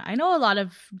I know a lot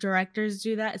of directors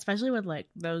do that, especially with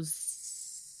those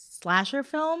slasher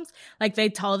films. They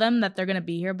tell them that they're going to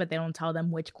be here, but they don't tell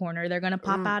them which corner they're going to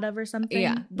pop out of or something.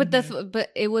 Yeah. But but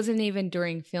it wasn't even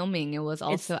during filming. It was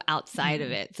also outside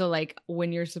of it. So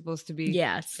when you're supposed to be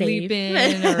sleeping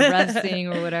or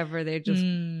resting or whatever, they're just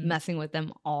messing with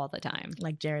them all the time.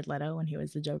 Like Jared Leto when he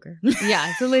was the Joker.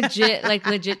 Yeah. So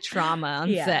legit trauma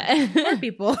on set. Poor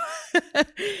people.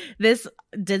 This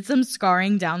did some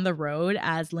scarring down the road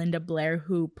as Linda Blair,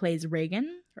 who plays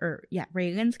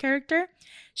Reagan's character.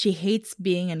 She hates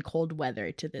being in cold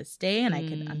weather to this day, and I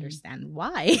can understand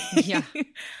why. Yeah.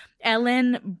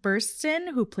 Ellen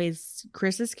Burstyn, who plays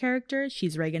Chris's character,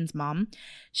 she's Reagan's mom.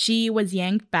 She was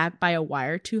yanked back by a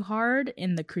wire too hard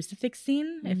in the crucifix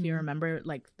scene. If you remember,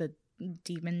 the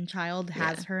demon child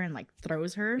has her and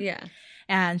throws her. Yeah.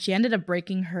 And she ended up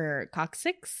breaking her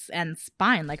coccyx and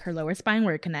spine, her lower spine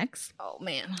where it connects. Oh,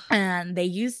 man. And they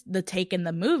used the take in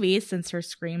the movie since her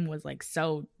scream was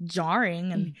so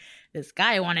jarring and this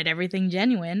guy wanted everything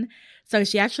genuine. So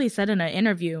she actually said in an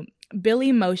interview,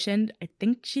 Billy motioned, I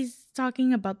think she's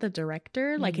talking about the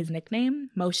director, like his nickname,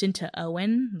 motioned to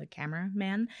Owen, the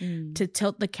cameraman, to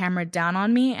tilt the camera down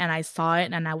on me. And I saw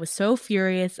it and I was so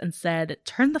furious and said,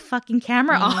 turn the fucking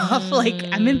camera off. Like,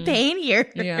 I'm in pain here.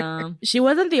 Yeah. She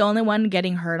wasn't the only one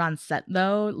getting hurt on set,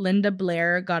 though. Linda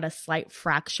Blair got a slight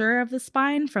fracture of the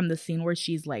spine from the scene where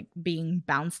she's like being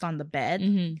bounced on the bed.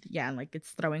 Yeah, like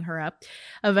it's throwing her up.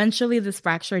 Eventually, this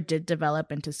fracture did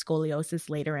develop into scoliosis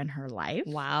later in her life.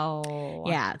 Wow.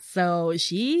 Yeah, so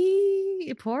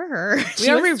poor her. We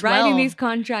are rewriting these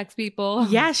contracts, people.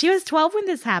 Yeah, she was 12 when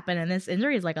this happened, and this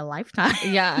injury is like a lifetime.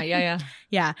 Yeah.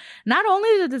 Yeah. Not only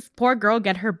did this poor girl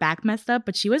get her back messed up,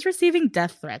 but she was receiving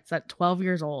death threats at 12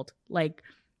 years old. Like,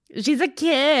 she's a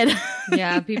kid.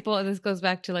 Yeah, people, this goes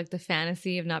back to like the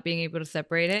fantasy of not being able to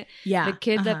separate it. Yeah. The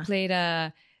kid that played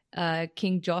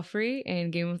King Joffrey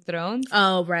in Game of Thrones.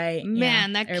 Oh, right.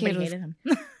 Man, that Everybody kid was... hated him.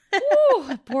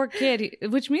 Ooh, poor kid.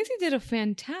 Which means he did a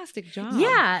fantastic job.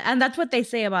 Yeah, and that's what they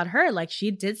say about her. Like,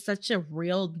 she did such a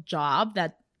real job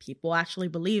that people actually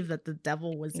believe that the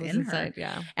devil was in her.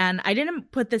 Yeah. And I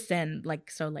didn't put this in, like,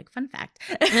 so, like, fun fact.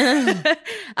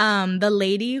 The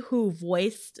lady who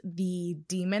voiced the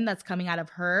demon that's coming out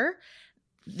of her,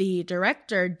 the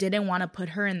director didn't want to put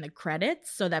her in the credits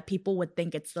so that people would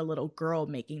think it's the little girl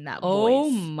making that voice. Oh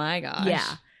my gosh. Yeah.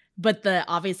 But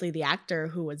obviously the actor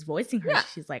who was voicing her,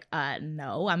 she's like,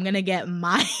 no, I'm going to get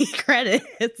my credits.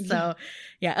 So,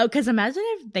 yeah. Oh, because imagine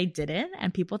if they didn't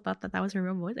and people thought that was her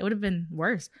real voice. It would have been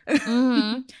worse.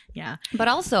 Yeah. But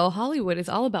also, Hollywood is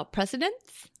all about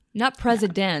precedents. Not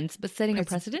presidents, but setting a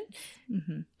precedent.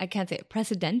 I can't say it.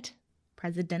 Precedent.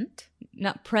 President.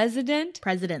 Not president.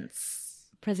 Presidents.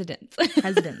 Presidents.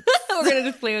 Presidents. We're going to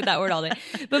just play with that word all day.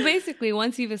 But basically,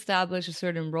 once you've established a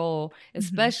certain role,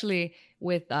 especially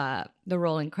with the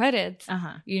role in credits,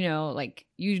 you know, like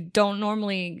you don't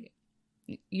normally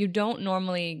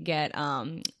get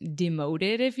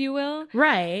demoted, if you will.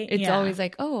 Right. It's always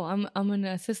like, oh, I'm an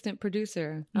assistant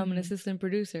producer. I'm an assistant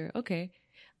producer. Okay.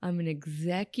 I'm an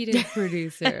executive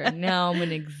producer. Now I'm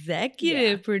an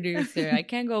executive producer. I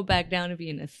can't go back down to be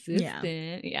an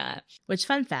assistant. Yeah. Which,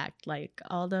 fun fact, like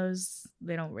all those,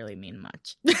 they don't really mean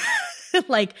much.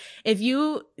 Like if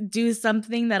you do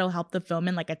something that'll help the film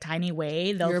in like a tiny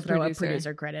way, they'll throw a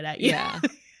producer credit at you. Yeah.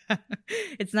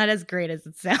 It's not as great as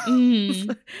it sounds.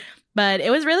 But it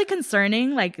was really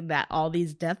concerning, like that all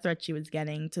these death threats she was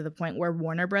getting, to the point where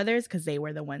Warner Brothers, because they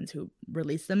were the ones who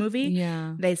released the movie,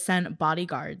 they sent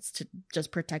bodyguards to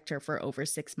just protect her for over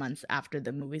 6 months after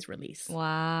the movie's release.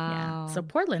 Wow. Yeah. So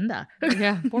poor Linda.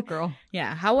 Yeah, poor girl.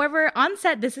 Yeah. However, on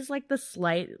set, this is like the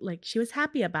slight, like she was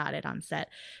happy about it on set.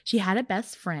 She had a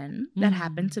best friend that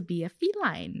happened to be a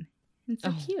feline. It's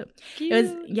so cute. It was,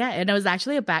 and it was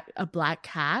actually a black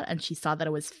cat, and she saw that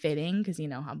it was fitting because you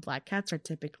know how black cats are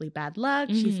typically bad luck.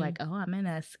 She's like, oh, I'm in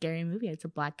a scary movie. It's a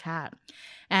black cat.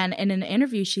 And in an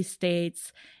interview, she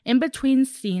states, in between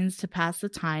scenes to pass the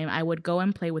time, I would go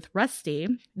and play with Rusty.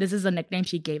 This is a nickname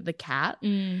she gave the cat.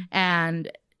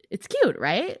 And it's cute,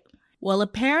 right? Well,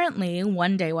 apparently,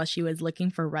 one day while she was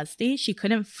looking for Rusty, she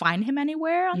couldn't find him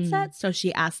anywhere on set. So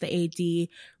she asked the AD,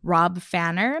 Rob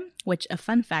Fanner, which, a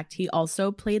fun fact, he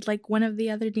also played like one of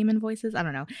the other demon voices. I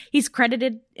don't know. He's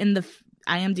credited in the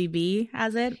IMDb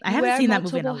as it. I haven't seen that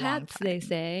movie in a long hats, time. They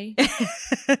say.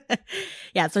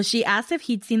 Yeah, so she asked if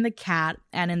he'd seen the cat.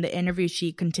 And in the interview,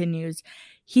 she continues,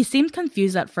 he seemed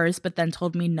confused at first, but then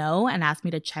told me no and asked me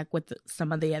to check with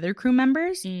some of the other crew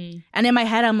members. And in my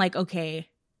head, I'm like, okay.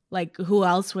 Like, who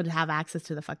else would have access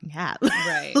to the fucking cat?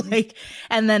 Right. Like,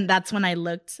 and then that's when I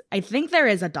looked. I think there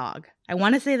is a dog. I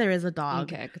want to say there is a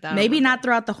dog. Okay. Maybe not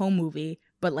throughout the whole movie,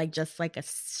 but like just like a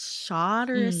shot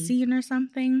or a scene or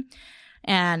something.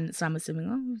 And so I'm assuming,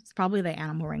 oh, it's probably the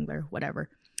animal wrangler, whatever.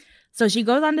 So she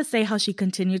goes on to say how she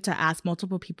continued to ask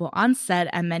multiple people on set,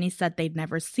 and many said they'd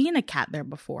never seen a cat there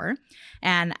before.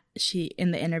 And she,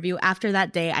 in the interview, after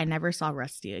that day, I never saw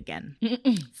Rusty again.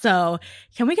 So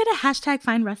can we get a hashtag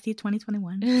find Rusty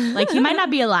 2021? Like, he might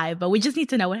not be alive, but we just need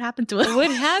to know what happened to him.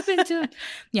 What happened to him?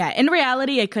 Yeah, in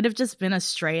reality, it could have just been a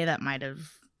stray that might have,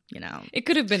 you know. It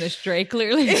could have been a stray,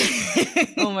 clearly.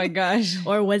 Oh my gosh.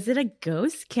 Or was it a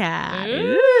ghost cat?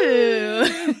 Ooh.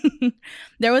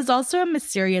 There was also a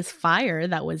mysterious fire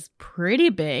that was pretty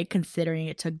big, considering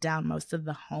it took down most of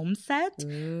the home set.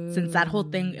 Ooh. Since that whole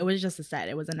thing, it was just a set.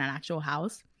 It wasn't an actual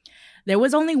house. There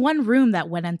was only one room that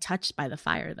went untouched by the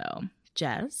fire, though.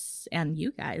 Jess, and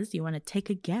you guys, do you want to take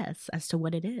a guess as to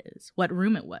what it is? What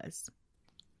room it was?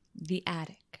 The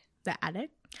attic. The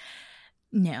attic?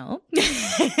 No.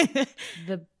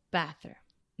 The bathroom.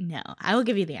 No, I will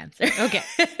give you the answer. Okay.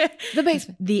 The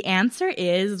basement. The answer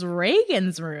is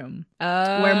Reagan's room,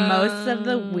 where most of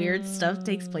the weird stuff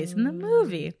takes place in the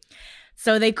movie.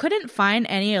 So they couldn't find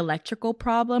any electrical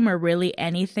problem or really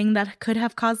anything that could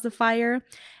have caused the fire.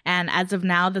 And as of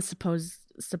now, the supposed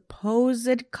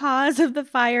cause of the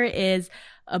fire is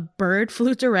a bird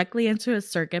flew directly into a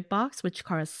circuit box, which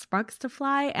caused sparks to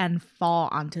fly and fall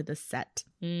onto the set.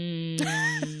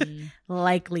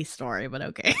 Likely story, but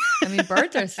okay. I mean,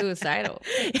 birds are suicidal.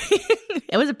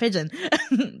 It was a pigeon.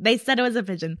 They said it was a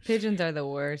pigeon. Pigeons are the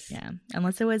worst. Yeah,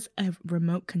 unless it was a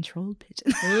remote controlled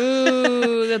pigeon.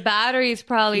 Ooh, the batteries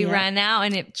probably ran out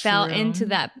and it fell into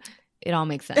that. It all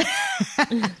makes sense.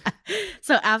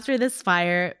 So after this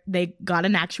fire, they got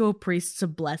an actual priest to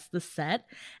bless the set,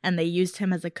 and they used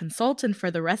him as a consultant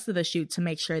for the rest of the shoot to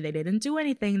make sure they didn't do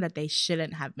anything that they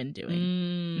shouldn't have been doing.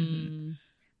 Mm-hmm.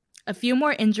 A few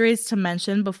more injuries to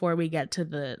mention before we get to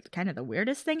the kind of the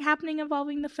weirdest thing happening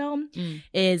involving the film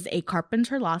is a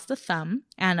carpenter lost a thumb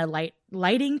and a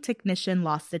lighting technician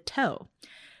lost a toe.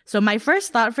 So my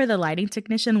first thought for the lighting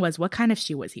technician was, what kind of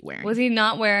shoe was he wearing? Was he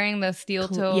not wearing the steel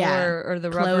toe or the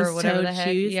rubber or whatever the heck?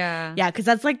 Shoes? Yeah, because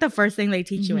that's like the first thing they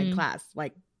teach you in class.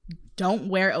 Like, don't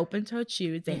wear open-toed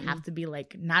shoes. They have to be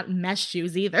like not mesh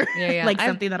shoes either. Yeah. Like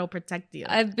something that'll protect you.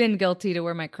 I've been guilty to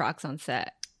wear my Crocs on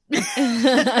set.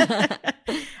 I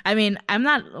mean, I'm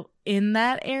not in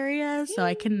that area, so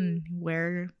I can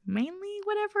wear mainly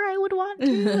whatever I would want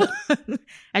to.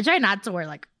 I try not to wear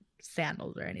like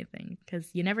sandals or anything because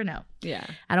you never know. Yeah,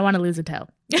 I don't want to lose a toe.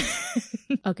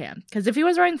 Okay, because if he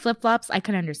was wearing flip-flops, I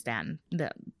could understand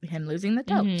him losing the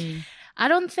toe. I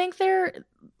don't think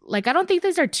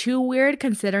these are too weird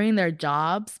considering their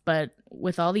jobs, but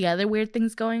with all the other weird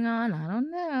things going on, I don't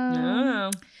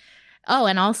know. Oh,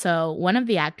 and also, one of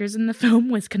the actors in the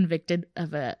film was convicted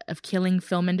of killing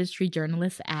film industry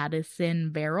journalist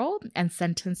Addison Verrill and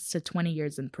sentenced to 20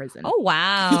 years in prison. Oh,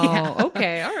 wow. Yeah.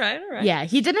 Okay. All right. Yeah,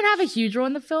 he didn't have a huge role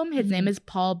in the film. His name is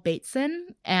Paul Bateson,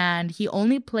 and he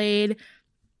only played...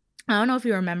 I don't know if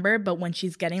you remember, but when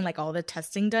she's getting like all the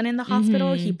testing done in the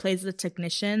hospital, he plays the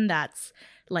technician that's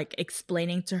like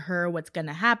explaining to her what's going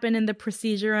to happen in the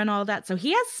procedure and all that. So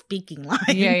he has speaking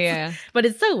lines. Yeah. But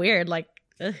it's so weird. Like,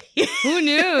 who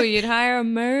knew you'd hire a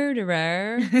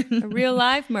murderer, a real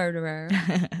life murderer?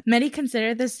 Many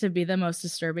consider this to be the most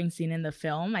disturbing scene in the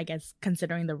film, I guess,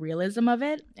 considering the realism of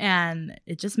it. And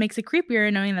it just makes it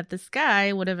creepier knowing that this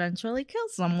guy would eventually kill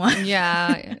someone.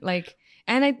 Yeah, like...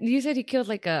 And you said he killed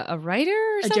like a writer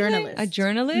or something? A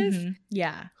journalist? Mm-hmm.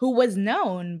 Yeah. Who was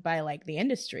known by like the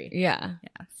industry. Yeah.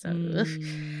 So,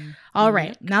 all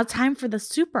right. Now time for the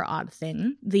super odd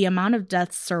thing. The amount of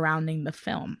deaths surrounding the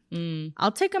film.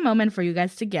 I'll take a moment for you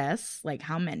guys to guess like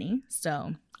how many.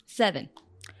 So 7.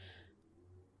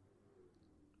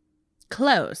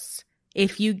 Close.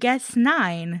 If you guess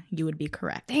 9, you would be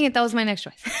correct. Dang it, that was my next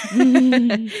choice.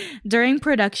 During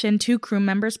production, 2 crew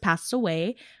members passed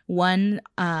away, one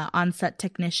on-set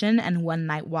technician and one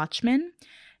night watchman.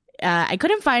 I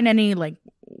couldn't find any,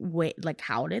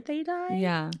 how did they die?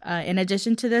 Yeah. In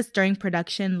addition to this, during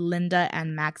production, Linda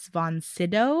and Max von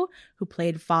Sydow, who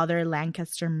played Father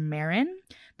Lancaster Marin,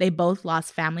 they both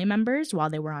lost family members while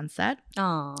they were on set.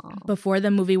 Aww. Before the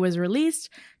movie was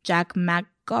released, Jack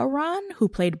McGowan, who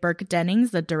played Burke Dennings,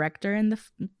 the director in the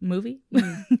movie,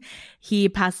 he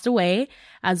passed away,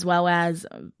 as well as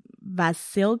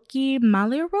Vasiliki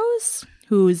Maliros,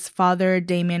 whose father,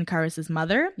 Damien Karras'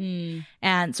 mother.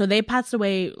 And so they passed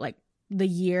away like the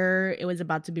year it was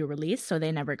about to be released, so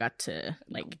they never got to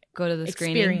go to the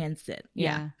experience it.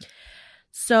 Yeah.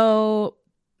 So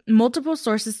multiple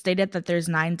sources stated that there's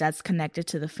 9 deaths connected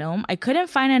to the film. I couldn't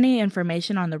find any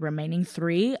information on the remaining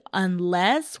 3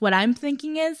 unless what I'm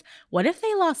thinking is, what if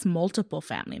they lost multiple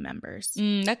family members?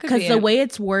 That could be because the way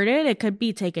it's worded, it could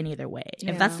be taken either way.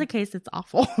 If that's the case, it's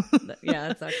awful. Yeah,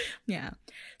 that sucks. Yeah.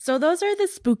 So those are the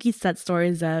spooky set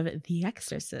stories of The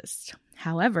Exorcist.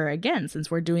 However, again,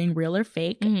 since we're doing real or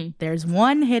fake, there's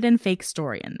one hidden fake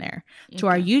story in there. Okay. To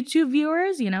our YouTube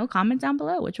viewers, comment down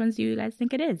below. Which ones do you guys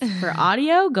think it is? For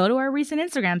audio, go to our recent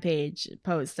Instagram page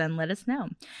post and let us know.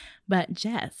 But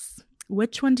Jess,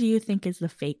 which one do you think is the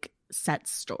fake set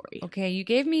story? Okay, you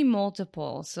gave me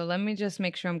multiple, so let me just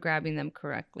make sure I'm grabbing them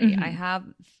correctly. I have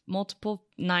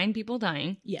 9 people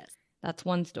dying. Yes. That's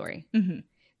one story. Then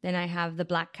I have the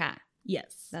black cat.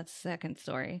 Yes. That's the second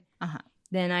story.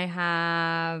 Then I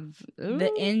have...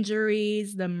 the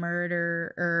injuries, the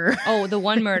murder. Oh, the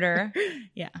one murder.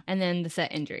 Yeah. And then the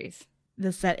set injuries.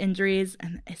 The set injuries.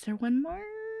 And is there one more?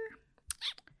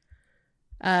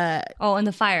 And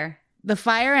the fire. the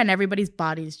fire and everybody's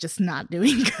body's just not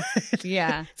doing good.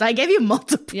 Yeah. So I gave you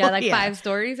multiple. Yeah, like 5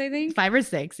 stories, I think. 5 or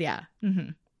 6, yeah. Mm-hmm.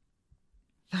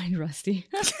 Fine, Rusty.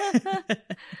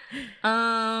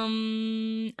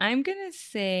 I'm gonna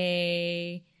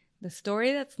say the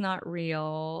story that's not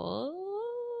real.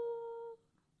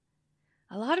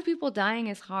 A lot of people dying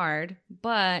is hard,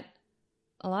 but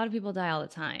a lot of people die all the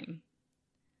time.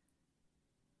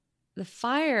 The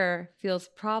fire feels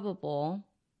probable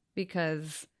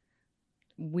because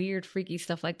weird, freaky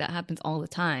stuff like that happens all the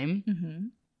time. Mm-hmm.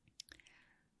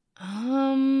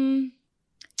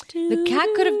 The cat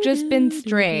could have just been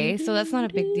stray, so that's not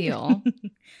a big deal.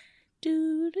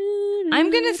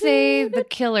 I'm gonna say the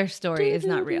killer story is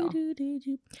not real.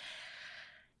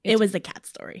 It was the cat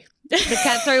story. The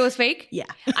cat story was fake? Yeah.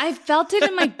 I felt it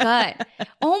in my gut.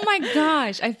 Oh my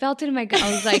gosh. I felt it in my gut.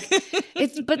 I was like,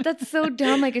 but that's so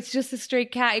dumb. Like, it's just a stray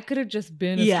cat. It could have just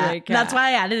been a stray cat. That's why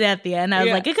I added it at the end. I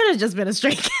was like, it could have just been a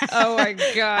stray cat. Oh my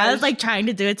gosh. I was like trying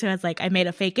to do it too. I was like, I made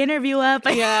a fake interview up.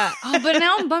 Yeah. Oh, but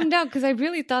now I'm bummed out because I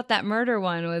really thought that murder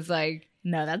one was like,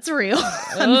 no, that's real.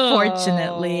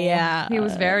 Unfortunately, yeah. He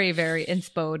was very, very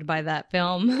inspoed by that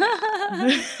film.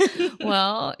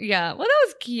 Well, yeah. Well, that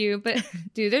was cute. But,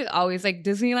 dude, there's always, like,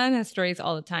 Disneyland has strays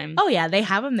all the time. Oh, yeah. They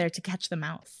have them there to catch the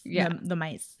mouse. Yeah. The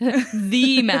mice.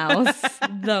 The mouse.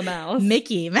 The mouse.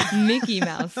 Mickey Mouse. Mickey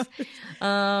Mouse.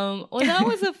 Well, that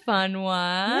was a fun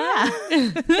one.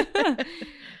 Yeah.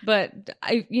 But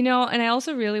and I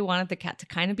also really wanted the cat to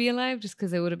kind of be alive just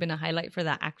because it would have been a highlight for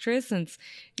that actress since,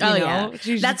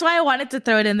 that's why I wanted to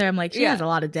throw it in there. I'm like, she has a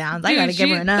lot of downs. I got to give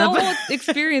her enough. The whole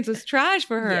experience was trash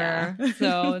for her. Yeah.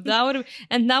 So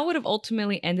that would have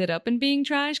ultimately ended up in being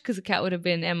trash because the cat would have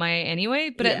been MIA anyway,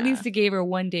 but at least it gave her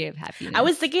one day of happiness. I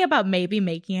was thinking about maybe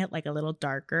making it like a little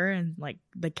darker and like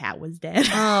the cat was dead.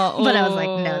 Oh, but I was like,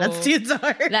 no, that's too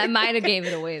dark. That might have gave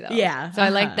it away though. Yeah. So I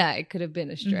like that. It could have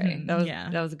been a stray.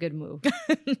 Mm-hmm. That was a good move.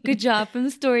 Good job from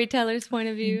the storyteller's point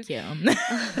of view.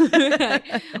 Thank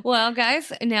you. Well,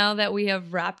 guys, now that we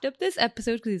have wrapped up this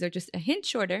episode, because these are just a hint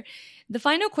shorter, the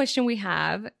final question we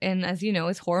have, and as you know,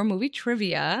 is horror movie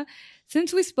trivia.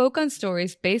 Since we spoke on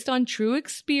stories based on true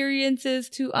experiences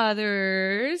to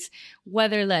others,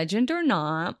 whether legend or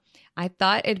not, I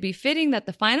thought it'd be fitting that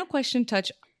the final question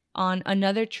touch on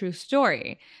another true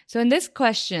story. So in this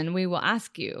question, we will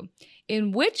ask you,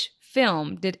 in which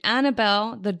film did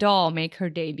Annabelle the doll make her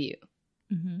debut?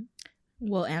 Mm-hmm.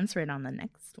 We'll answer it on the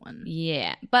next one.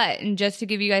 Yeah. But and just to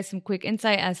give you guys some quick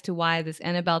insight as to why this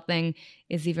Annabelle thing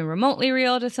is even remotely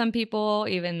real to some people,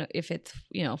 even if it's,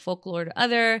 folklore to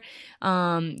other,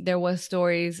 there was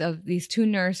stories of these 2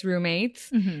 nurse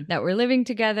roommates that were living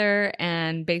together,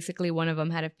 and basically one of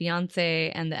them had a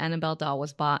fiance, and the Annabelle doll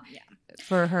was bought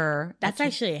for her. That's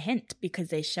actually a hint because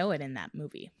they show it in that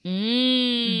movie.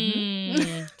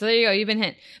 Mm-hmm. So there you go. You've been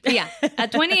hint. But yeah,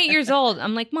 at 28 years old,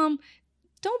 I'm like, Mom,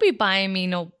 don't be buying me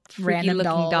no freaky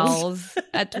looking dolls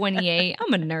at 28.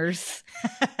 I'm a nurse,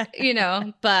 but you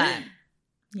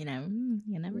never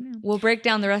know. We'll break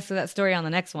down the rest of that story on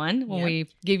the next one when we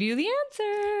give you the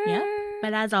answer. Yeah.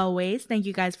 But as always, thank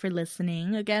you guys for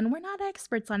listening. Again, we're not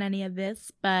experts on any of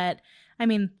this, but I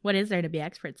mean, what is there to be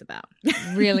experts about?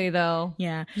 Really, though.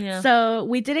 Yeah. So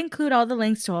we did include all the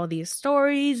links to all these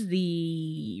stories,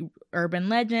 the urban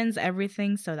legends,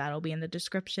 everything. So that'll be in the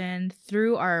description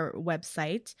through our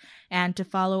website. And to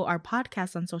follow our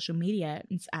podcast on social media,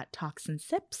 it's at Talks and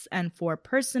Sips. And for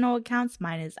personal accounts,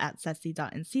 mine is at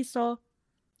Ceci.Enciso.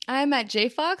 I'm at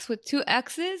JFox with 2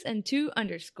 X's and 2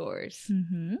 underscores.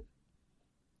 Mm-hmm.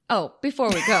 Oh, before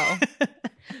we go.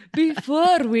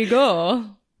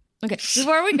 Okay,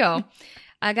 before we go,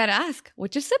 I gotta ask,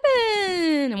 what you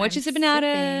sipping? And what you sipping out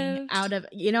of?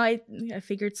 I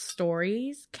figured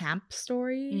stories, camp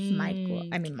stories. Jason.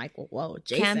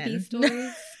 Campy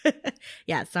stories.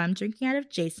 Yeah, so I'm drinking out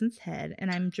of Jason's Head, and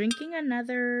I'm drinking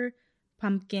another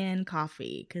pumpkin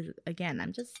coffee because again,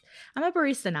 I'm a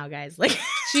barista now, guys. Like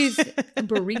she's a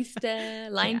barista,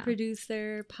 line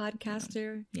producer,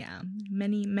 podcaster. Yeah,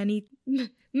 many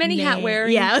hat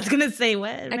wearing. Yeah, I was gonna say what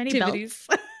activities. Many belts.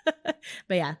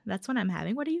 But yeah, that's what I'm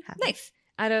having. What are you having? Nice.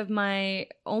 Out of my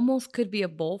almost could be a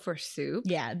bowl for soup.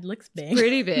 Yeah, it looks big. It's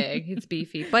pretty big. It's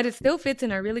beefy, but it still fits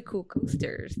in our really cool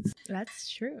coasters.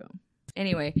 That's true.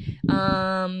 Anyway,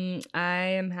 I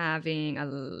am having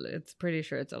it's pretty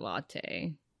sure it's a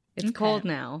latte. It's cold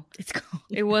now. It's cold.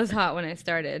 It was hot when I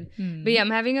started. But yeah,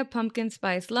 I'm having a pumpkin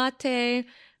spice latte,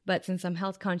 but since I'm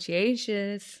health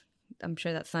conscientious, I'm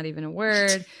sure that's not even a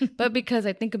word, but because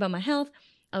I think about my health,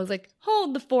 I was like,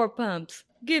 hold the 4 pumps.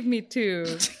 Give me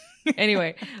 2.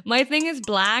 Anyway, my thing is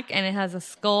black and it has a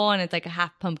skull and it's like a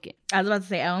half pumpkin. I was about to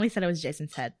say, I only said it was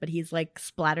Jason's head, but he's like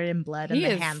splattered in blood and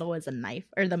the handle is a knife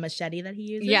or the machete that he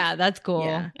uses. Yeah, that's cool.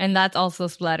 Yeah. And that's also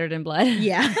splattered in blood.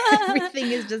 Yeah.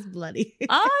 Everything is just bloody.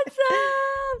 Awesome.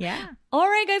 Yeah. All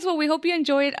right, guys. Well, we hope you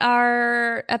enjoyed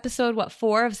our episode,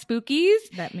 4 of Spookies.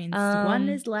 That means one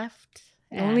is left.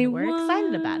 Only we're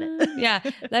excited about it. Yeah.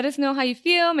 Let us know how you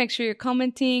feel. Make sure you're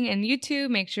commenting on YouTube.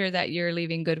 Make sure that you're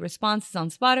leaving good responses on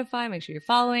Spotify. Make sure you're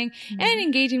following and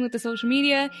engaging with the social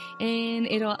media. And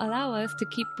it'll allow us to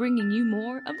keep bringing you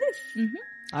more of this.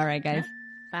 All right, guys.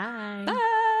 Bye.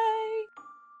 Bye.